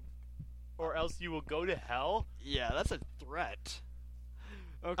 really. Or else you will go to hell? Yeah, that's a threat.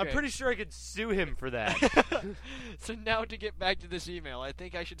 Okay. I'm pretty sure I could sue him for that. So now to get back to this email, I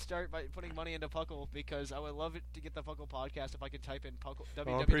think I should start by putting money into Puckle because I would love it to get the Puckle podcast if I could type in Puckle.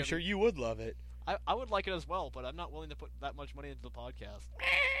 Oh, I'm pretty sure you would love it. I would like it as well, but I'm not willing to put that much money into the podcast.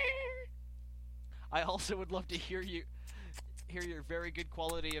 I also would love to hear your very good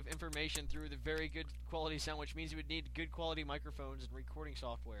quality of information through the very good quality sound, which means you would need good quality microphones and recording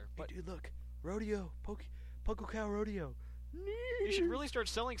software. But Hey, dude, look, rodeo, Puckle Cow Rodeo. you should really start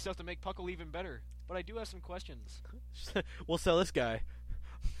selling stuff to make Puckle even better. But I do have some questions. We'll sell this guy.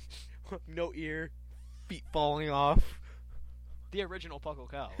 No ear, feet falling off. The original Puckle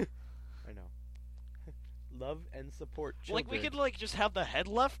Cow. I know. Love and support children. Like we could just have the head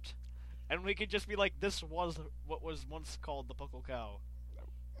left, and we could just be like, this was what was once called the Puckle Cow.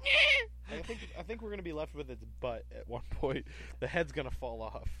 I think we're gonna be left with its butt at one point. The head's gonna fall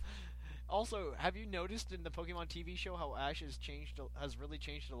off. Also, have you noticed in the Pokemon TV show how Ash has really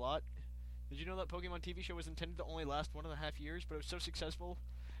changed a lot? Did you know that Pokemon TV show was intended to only last 1.5 years, but it was so successful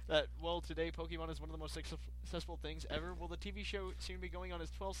that, well, today Pokemon is one of the most successful things ever? Well, the TV show soon to be going on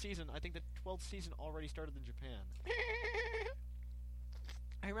its 12th season. I think the 12th season already started in Japan.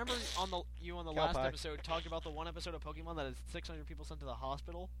 I remember on the last Cowpie. episode talked about the one episode of Pokemon that has 600 people sent to the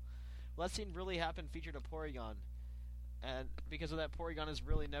hospital. Well, that scene really happened, featured a Porygon. And because of that, Porygon has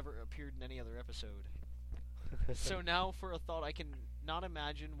really never appeared in any other episode. So now, for a thought, I can not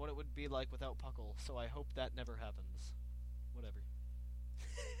imagine what it would be like without Puckle, so I hope that never happens. Whatever.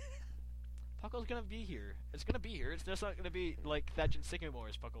 Puckle's gonna be here. It's gonna be here. It's just not gonna be like Thatch and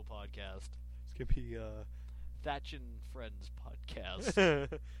Sycamore's Puckle podcast. It's gonna be Thatch and Friends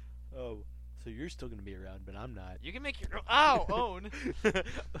podcast. Oh, so you're still gonna be around, but I'm not. You can make your own.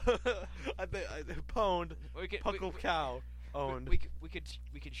 I pwned. Puckle Cow owned. We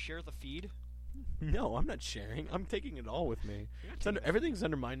could share the feed. No, I'm not sharing. I'm taking it all with me. Everything's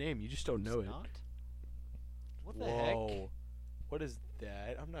under my name. You just don't know It's it. not? What the Whoa. heck? What is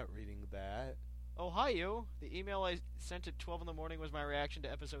that? I'm not reading that. Oh, hi, you. The email I sent at 12 in the morning was my reaction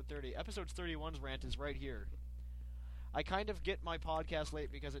to episode 30. Episode 31's rant is right here. I kind of get my podcast late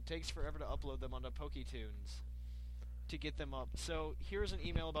because it takes forever to upload them onto PokeTunes to get them up. So here's an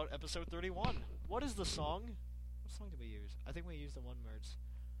email about episode 31. What is the song? What song did we use? I think we used the one where it's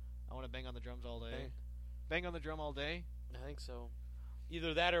I want to bang on the drums all day. Bang. Bang on the drum all day? I think so.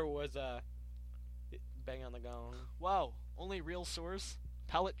 Either that or was bang on the gong. Wow. Only real source?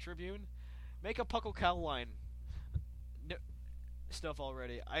 Palette Tribune? Make a Puckle Cow line. No, stuff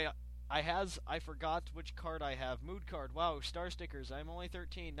already. I forgot which card I have. Mood card. Wow. Star stickers. I'm only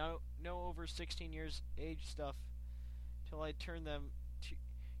 13. No over 16 years age stuff. Till I turn them to...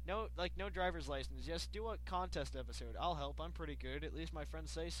 No driver's license. Yes, do a contest episode. I'll help. I'm pretty good. At least my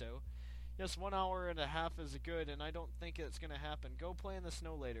friends say so. Yes, 1 hour and a half is good, and I don't think it's going to happen. Go play in the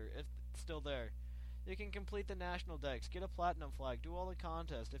snow later, if it's still there. You can complete the national decks, get a platinum flag, do all the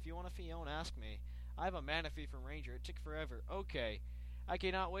contests. If you want a Fiona, ask me. I have a Manaphy from Ranger. It took forever. Okay. I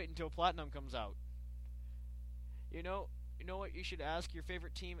cannot wait until platinum comes out. You know what you should ask your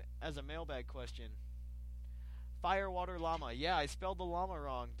favorite team as a mailbag question? Fire, water, llama. Yeah, I spelled the llama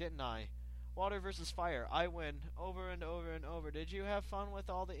wrong, didn't I? Water versus fire. I win. Over and over and over. Did you have fun with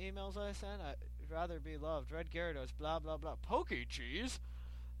all the emails I sent? I'd rather be loved. Red Gyarados. Blah, blah, blah. Pokey cheese?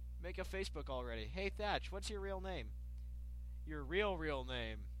 Make a Facebook already. Hey, Thatch, what's your real name? Your real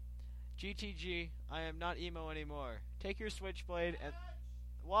name. GTG, I am not emo anymore. Take your switchblade and...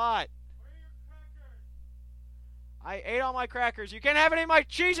 What? Where are your crackers? I ate all my crackers. You can't have any of my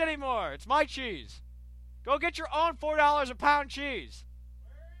cheese anymore. It's my cheese. Go get your own $4 a pound cheese.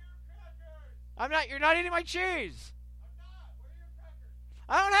 Where are your crackers? You're not eating my cheese. I'm not. Where are your crackers?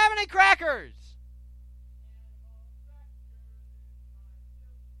 I don't have any crackers.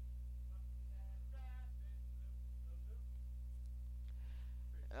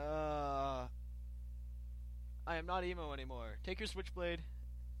 I am not emo anymore. Take your switchblade.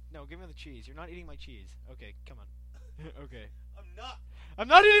 No, give me the cheese. You're not eating my cheese. Okay, come on. Okay. I'm not. I'm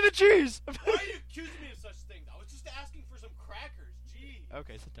not eating the cheese! Why are you accusing me of such things? I was just asking for some crackers. Gee.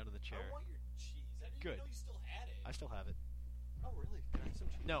 Okay, sit down in the chair. I want your cheese. I didn't Good. even know you still had it. I still have it. Oh, really? Can I have some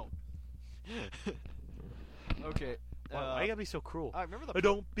cheese? No. Okay. Why you gotta be so cruel? I remember the...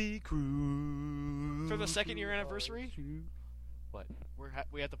 Don't be cruel. For the second year anniversary, What?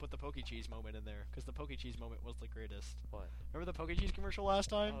 we had to put the Poke Cheese moment in there, because the Poke Cheese moment was the greatest. What? Remember the Poke Cheese commercial last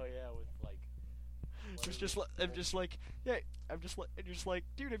time? Oh, yeah, with, like... It was just I'm just like, dude,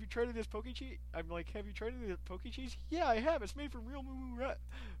 have you tried any of this Poke Cheese? I'm like, have you tried any of the Poke Cheese? Yeah, I have. It's made from real moo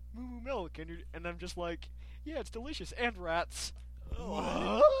moo milk, and I'm just like, yeah, it's delicious, and rats.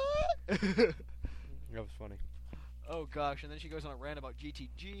 What? That was funny. Oh gosh, and then she goes on a rant about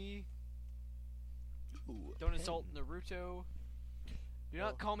GTG. Don't insult Naruto. Do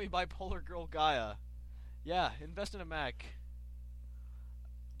not call me bipolar girl Gaia. Yeah, invest in a Mac.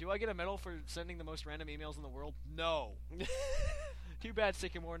 Do I get a medal for sending the most random emails in the world? No. Too bad,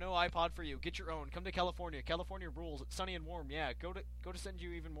 Sycamore. No iPod for you. Get your own. Come to California. California rules. It's sunny and warm. Yeah, go to send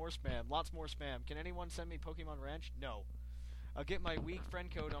you even more spam. Lots more spam. Can anyone send me Pokemon Ranch? No. I'll get my weak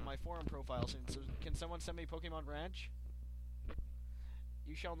friend code on my forum profile soon. So can someone send me Pokemon Ranch?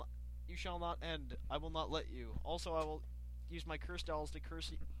 You shall not end. I will not let you. Also, I will use my curse dolls to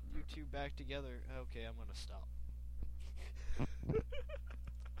curse you two back together. Okay, I'm gonna stop.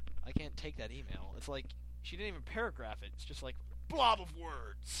 I can't take that email. It's like, she didn't even paragraph it. It's just like, blob of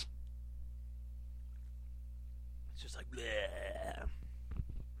words. It's just like, bleh.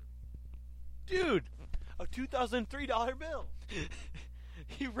 Dude, a $2,003 bill.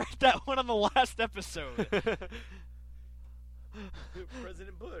 He read that one on the last episode.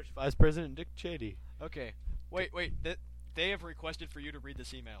 President Bush, Vice President Dick Cheney. Okay, wait. They have requested for you to read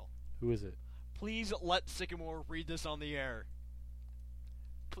this email. Who is it? Please let Sycamore read this on the air.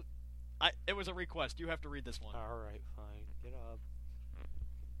 It was a request. You have to read this one. All right, fine. Get up.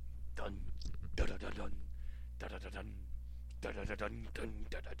 Dun dun dun dun dun dun dun dun dun dun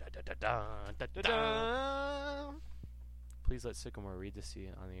dun dun dun dun. Please let Sycamore read this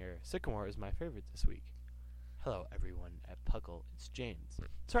on the air. Sycamore is my favorite this week. Hello, everyone at Puckle. It's James.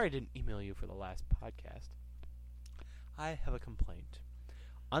 Sorry I didn't email you for the last podcast. I have a complaint.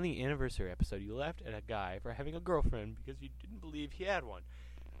 On the anniversary episode, you laughed at a guy for having a girlfriend because you didn't believe he had one.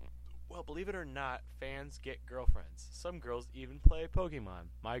 Well, believe it or not, fans get girlfriends. Some girls even play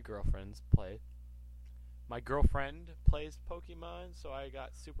Pokemon. My girlfriend plays Pokemon, so I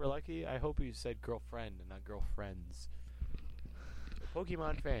got super lucky. I hope you said girlfriend and not girlfriends.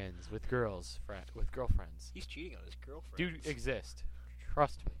 Pokemon fans with girlfriends. He's cheating on his girlfriend. Do exist.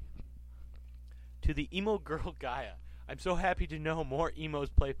 Trust me. To the emo girl Gaia, I'm so happy to know more emos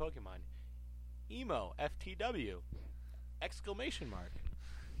play Pokemon. Emo, FTW! Exclamation mark.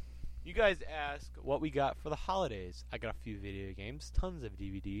 You guys ask what we got for the holidays. I got a few video games, tons of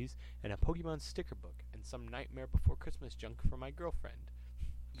DVDs, and a Pokemon sticker book, and some Nightmare Before Christmas junk for my girlfriend.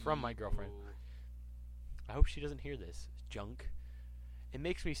 From my girlfriend. I hope she doesn't hear this. Junk. It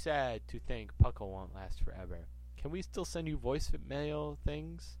makes me sad to think Puckle won't last forever. Can we still send you voicemail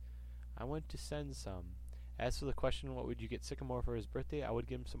things? I want to send some. As for the question, what would you get Sycamore for his birthday? I would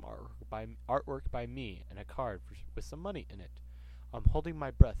give him some artwork by me and a card with some money in it. I'm holding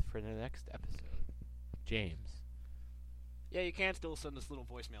my breath for the next episode. James. Yeah, you can still send us little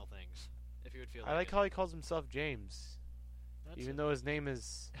voicemail things if you would feel. I like how he calls himself James, even though his name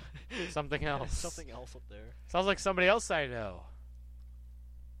is something else. Something else up there. Sounds like somebody else I know.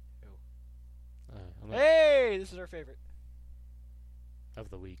 Hey, this is our favorite of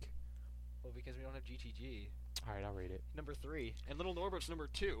the week. Well, because we don't have GTG. All right, I'll read it. Number 3, and Little Norbert's number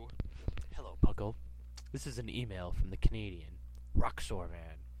 2. Hello, Puckle. This is an email from the Canadian Roxor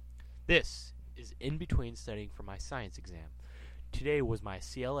Man. This is in between studying for my science exam. Today was my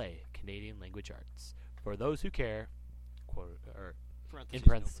CLA, Canadian Language Arts. For those who care, quote, or in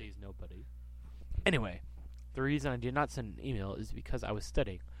parentheses, nobody. Anyway, the reason I did not send an email is because I was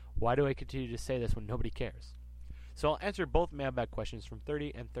studying. Why do I continue to say this when nobody cares? So I'll answer both mailbag questions from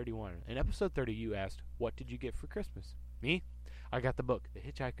 30 and 31. In episode 30, you asked, what did you get for Christmas? Me? I got the book, The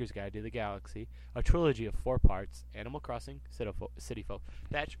Hitchhiker's Guide to the Galaxy, a trilogy of 4 parts, Animal Crossing, City Folk.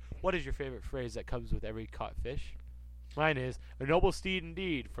 Thatch, what is your favorite phrase that comes with every caught fish? Mine is, a noble steed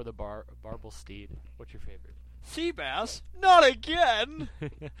indeed for the barbel steed. What's your favorite? Sea bass? Not again!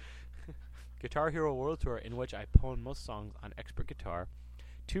 Guitar Hero World Tour, in which I pwn most songs on expert guitar,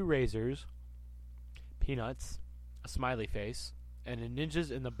 2 razors, peanuts, a smiley face, and a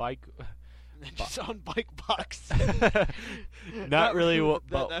ninjas in the bike... Ninjas on bike box. Not really what...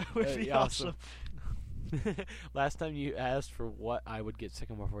 That would be awesome. Last time you asked for what I would get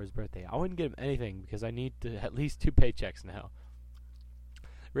Sycamore for his birthday. I wouldn't get him anything because I need at least 2 paychecks now.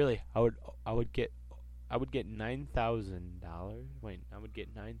 Really, I would get $9,000. Wait, I would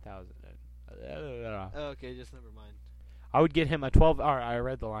get $9,000. Okay, just never mind. I would get him a 12. Alright, I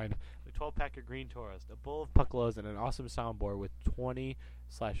read the line. A 12-pack of Green Tourist, a bowl of Pucklos, and an awesome soundboard with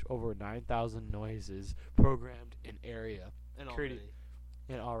 20/over 9,000 noises programmed in area. And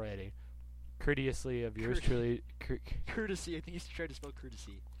already. Courteously of yours truly. Courtesy. I think he's trying to spell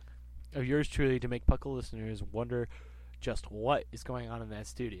courtesy. Of yours truly to make Puckle listeners wonder just what is going on in that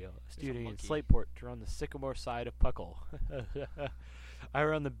studio. A studio in Slateport to run the Sycamore side of Puckle. I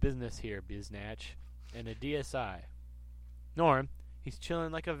run the business here, Biznatch, and a DSI. Norm, he's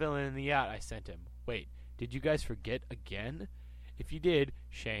chilling like a villain in the yacht I sent him. Wait, did you guys forget again? If you did,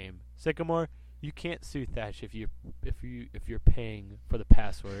 shame. Sycamore, you can't sue Thatch if you're paying for the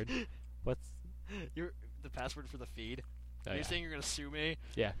password. What's the password for the feed? Oh, You're saying you're gonna sue me?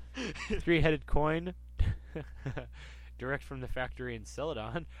 Yeah. 3-headed coin, direct from the factory in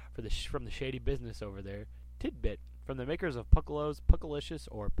Celadon from the shady business over there. Tidbit from the makers of Pucklos, Puckalicious,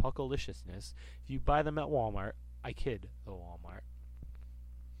 or Puckaliciousness. If you buy them at Walmart, I kid the Walmart.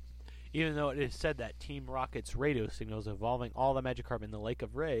 Even though it is said that Team Rocket's radio signals involving all the Magikarp in the Lake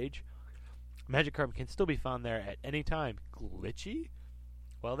of Rage, Magikarp can still be found there at any time. Glitchy?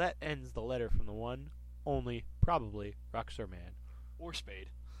 Well, that ends the letter from the one, only, probably, Roxor Man. Or Spade.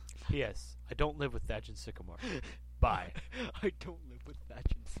 P.S. I don't live with Thatch and Sycamore. Bye. I don't live with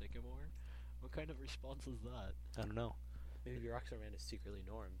Thatch and Sycamore? What kind of response is that? I don't know. Maybe Roxor Man is secretly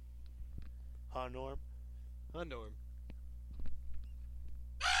Norm. Huh, Norm? Huh, Norm?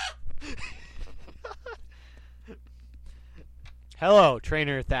 Hello,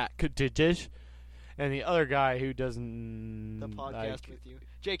 trainer Thatch. And the other guy who doesn't... The podcast with you.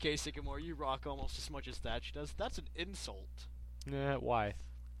 J.K. Sycamore, you rock almost as much as Thatch does. That's an insult. Why?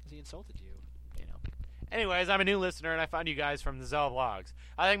 Because he insulted you. You know. Anyways, I'm a new listener, and I found you guys from the Zell Vlogs.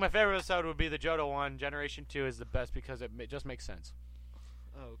 I think my favorite episode would be the Johto one. Generation 2 is the best because it just makes sense.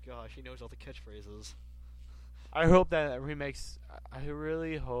 Oh, gosh, he knows all the catchphrases. I hope that remakes... I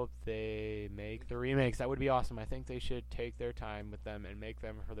really hope they make the remakes. That would be awesome. I think they should take their time with them and make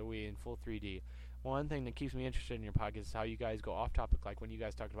them for the Wii in full 3D. One thing that keeps me interested in your podcast is how you guys go off topic, like when you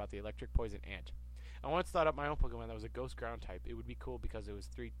guys talked about the electric poison ant. I once thought up my own Pokemon that was a ghost ground type. It would be cool because it was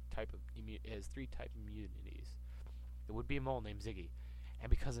three type immunities. It would be a mole named Ziggy, and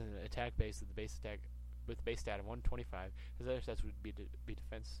because of the attack base of the base attack with the base stat of 125, his other stats would be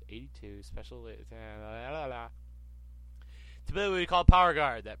defense 82, special. Its ability would be called Power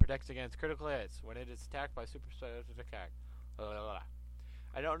Guard that protects against critical hits when it is attacked by super attack.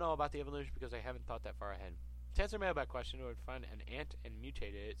 I don't know about the evolution because I haven't thought that far ahead. To answer my mailbag question, I would find an ant and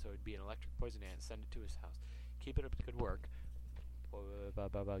mutate it so it would be an electric poison ant and send it to his house. Keep it up to good work.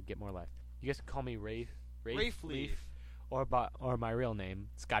 Get more life. You guys can call me Rafe Leaf. Or my real name,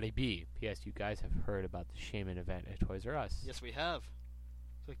 Scotty B. P.S. You guys have heard about the Shaman event at Toys R Us. Yes, we have.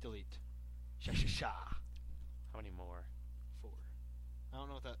 Click delete. Sha. How many more? 4. I don't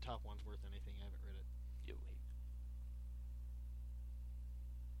know if that top one's worth anything. I haven't read it. You wait.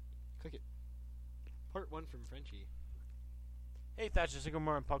 Click it. Part 1 from Frenchie. Hey, Thatcher,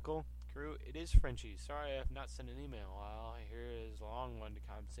 Sycamore, and Puckle crew. It is Frenchie. Sorry I have not sent an email. All here is a long one to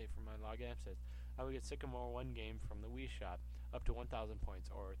compensate for my log absence. I will get Sycamore one game from the Wii Shop, up to 1,000 points,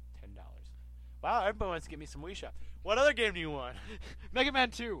 or $10. Wow, everybody wants to get me some Wii Shop. What other game do you want? Mega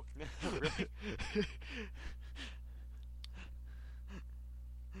Man 2. Really?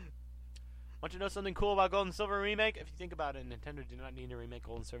 Want to know something cool about Gold and Silver Remake? If you think about it, Nintendo did not need to remake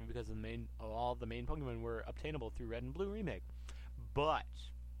Gold and Silver because all the main Pokemon were obtainable through Red and Blue Remake. But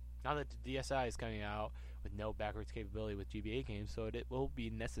now that the DSi is coming out with no backwards capability with GBA games, so it will be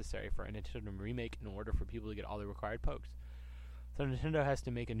necessary for a Nintendo to remake in order for people to get all the required pokes. So Nintendo has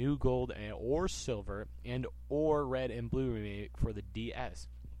to make a new Gold or Silver or Red and Blue remake for the DS,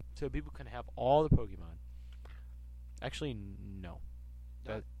 so people can have all the Pokemon. Actually, no.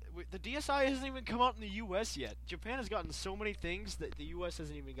 The DSi hasn't even come out in the U.S. yet. Japan has gotten so many things that the U.S.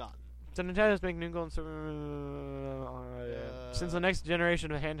 hasn't even gotten. So Nintendo's making new Gold and Silver. Since the next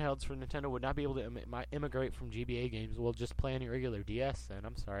generation of handhelds for Nintendo would not be able to immigrate from GBA games, we'll just play on your regular DS then,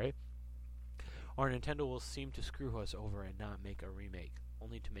 I'm sorry. Or Nintendo will seem to screw us over and not make a remake,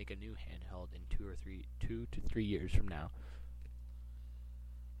 only to make a new handheld in 2 to 3 years from now.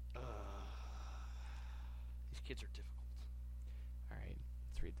 These kids are difficult. Alright,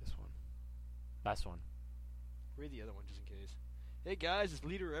 let's read this one. Last one. Read the other one just in case. Hey guys, it's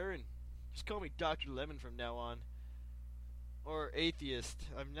Leader Aaron. Just call me Dr. Lemon from now on. Or Atheist.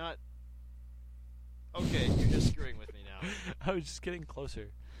 I'm not... Okay, you're just screwing with me now. I was just getting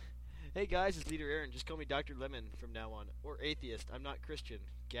closer. Hey guys, it's Leader Aaron. Just call me Dr. Lemon from now on. Or Atheist. I'm not Christian.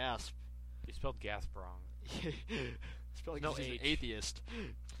 Gasp. You spelled gasp wrong. Spelling No is an H. atheist.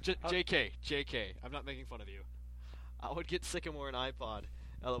 JK. I'm not making fun of you. I would get Sycamore an iPod,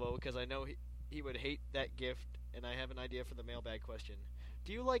 LOL, because I know he would hate that gift, and I have an idea for the mailbag question.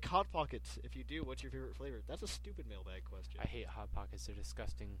 Do you like Hot Pockets? If you do, what's your favorite flavor? That's a stupid mailbag question. I hate Hot Pockets. They're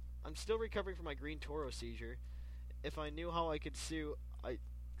disgusting. I'm still recovering from my green Toro seizure. If I knew how I could sue,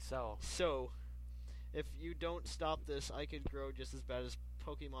 So, if you don't stop this, I could grow just as bad as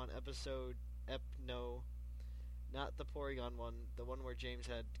Pokemon episode No, not the Porygon one, the one where James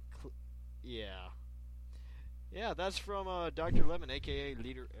had Yeah, that's from Dr. Lemon, aka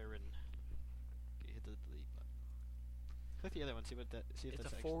Leader Aaron. Okay, hit the delete button. Click the other one, see if It's that's a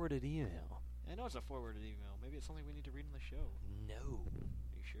actually... forwarded email. I know it's a forwarded email. Maybe it's something we need to read on the show. No.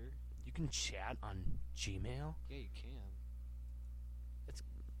 Are you sure? You can chat on Gmail? Yeah, you can. That's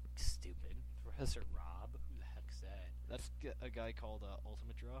stupid. Professor Rob? Who the heck's that? That's a guy called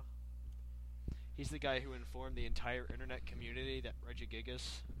Ultimate Draw. He's the guy who informed the entire internet community that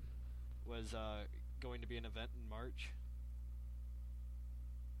Regigigas was going to be an event in March.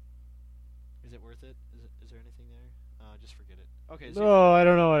 Is it worth it? Is there anything there? Just forget it. Okay. So No, I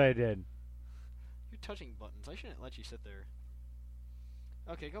don't know what I did. you're touching buttons. I shouldn't let you sit there.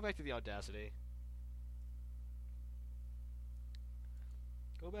 Okay, go back to the Audacity.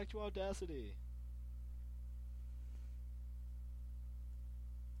 Go back to Audacity.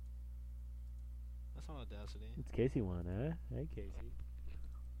 That's on Audacity. It's Casey one, huh? Hey, Casey.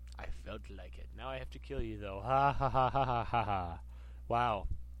 I felt like it. Now I have to kill you, though. Ha ha ha ha ha ha ha. Wow.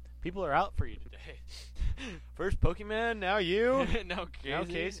 People are out for you today. First Pokemon, now you. Now Casey. Now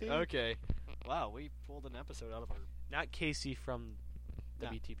Casey? Okay. Wow, we pulled an episode out of our... Not Casey from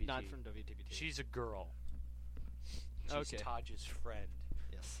WTPT. Not from WTPT. She's a girl. She's Okay. Taj's friend.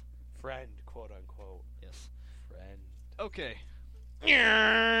 Yes. Friend, quote unquote. Yes. Friend. Okay.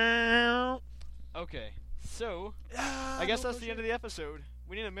 Okay. So, I guess that's the end of the episode.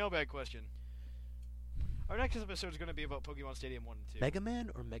 We need a mailbag question. Our next episode is going to be about Pokemon Stadium 1 and 2. Mega Man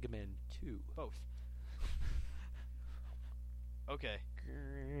or Mega Man 2? Both. Okay.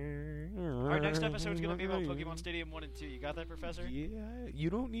 Our next episode is going to be about Pokemon Stadium 1 and 2. You got that, Professor? Yeah, you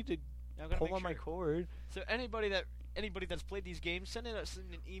don't need to Now, I'm gonna pull make on my sure. cord. So anybody that's played these games, send us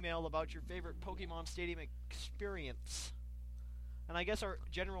an email about your favorite Pokemon Stadium experience. And I guess our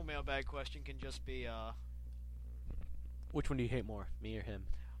general mailbag question can just be, Which one do you hate more, me or him?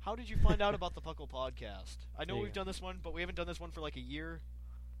 how did you find out about the Puckle podcast? I know There you we've go. done this one, but we haven't done this one for like a year.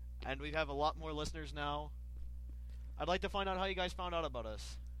 And we have a lot more listeners now. I'd like to find out how you guys found out about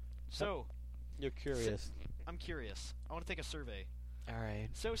us. So, You're curious. I'm curious. I want to take a survey. All right.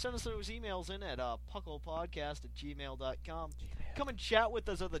 So send us those emails in at pucklepodcast@gmail.com. Come and chat with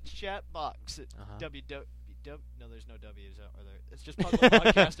us on the chat box at No, there's no W's, are there? It's just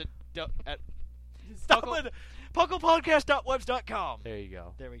pucklepodcast at pucklepodcast.webs.com. There you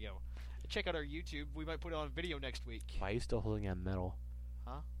go. There we go. Check out our YouTube. We might put it on video next week. Why are you still holding on metal?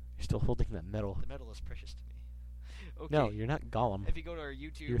 Huh? You're still holding that medal. The medal is precious to me. Okay. No, you're not Gollum. If you go to our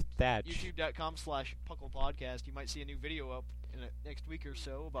YouTube, You're Thatch. youtube.com/PucklePodcast, you might see a new video up in the next week or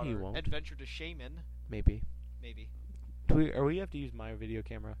so about You our won't. adventure to Shaman. Maybe. Maybe. Are we have to use my video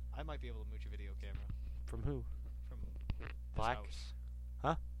camera? I might be able to mooch a video camera From who? from this Black? house.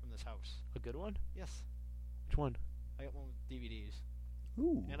 Huh? From this house. A good one? Yes. Which one? I got one with DVDs.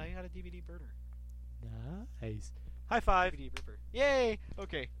 Ooh. And I got a DVD burner. Nice. High five. DVD ripper. Yay!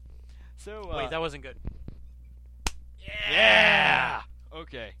 Okay. So, Wait, that wasn't good. Yeah!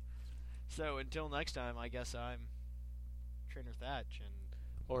 Okay. So, until next time, I guess I'm Trainer Thatch, and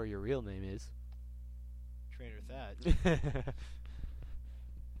Or your real name is. Trainer Thatch.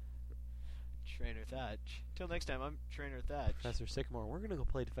 Trainer Thatch. Till next time, I'm Trainer Thatch. Professor Sycamore, we're gonna go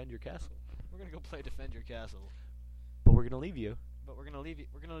play Defend Your Castle. We're gonna go play Defend Your Castle. But we're gonna leave you. But we're gonna leave you.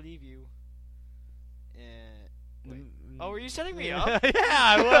 We're gonna leave you. And wait. Mm. Oh, were you setting me up? Yeah,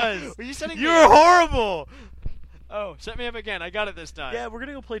 I was. Were you setting me You up? were horrible. Oh, set me up again. I got it this time. Yeah, we're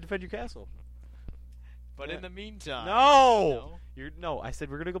gonna go play Defend Your Castle. But yeah. in the meantime. No. I said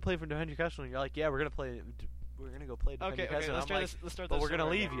we're gonna go play for Defend Your Castle, and you're like, yeah, we're gonna play. We're gonna go play Defend Okay. Your Okay. Castle. Let's and try I'm this. Let's start But this. we're gonna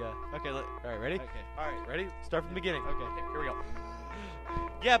over leave again. you. Okay. All right, ready? Okay. All right, ready? Start from the beginning. Okay. Here we go.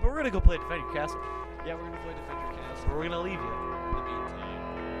 Yeah, but we're gonna go play Defend Your Castle. Yeah, we're gonna play Defend Your Castle. But we're gonna leave you. In the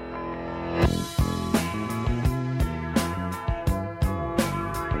meantime.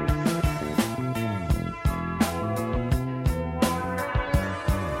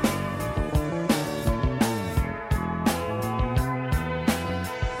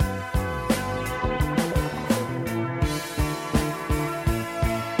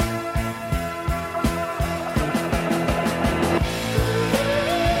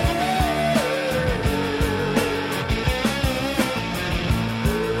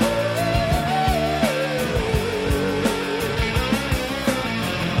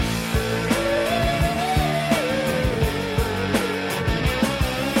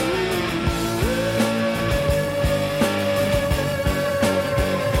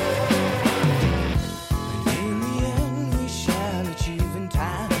 In the end, we shall achieve in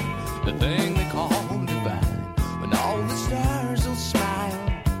time the thing they call divine. When all the stars will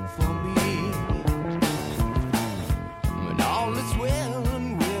smile for me. When all is well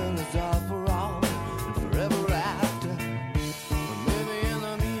and will is all for all and forever after. But maybe in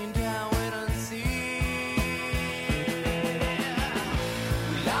the meantime, wait and see.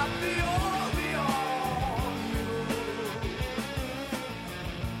 Will I be all beyond you?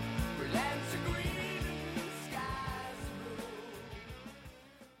 Where lands are green and skies are blue.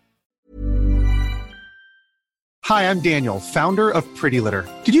 Hi, I'm Daniel, founder of Pretty Litter.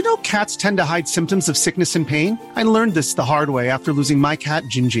 Did you know cats tend to hide symptoms of sickness and pain? I learned this the hard way after losing my cat,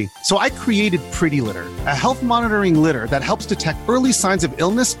 Gingy. So I created Pretty Litter, a health monitoring litter that helps detect early signs of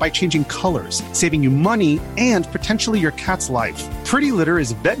illness by changing colors, saving you money and potentially your cat's life. Pretty Litter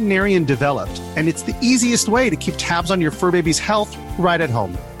is veterinarian developed, and it's the easiest way to keep tabs on your fur baby's health right at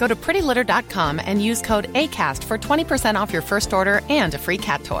home. Go to prettylitter.com and use code ACAST for 20% off your first order and a free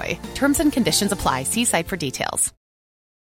cat toy. Terms and conditions apply. See site for details.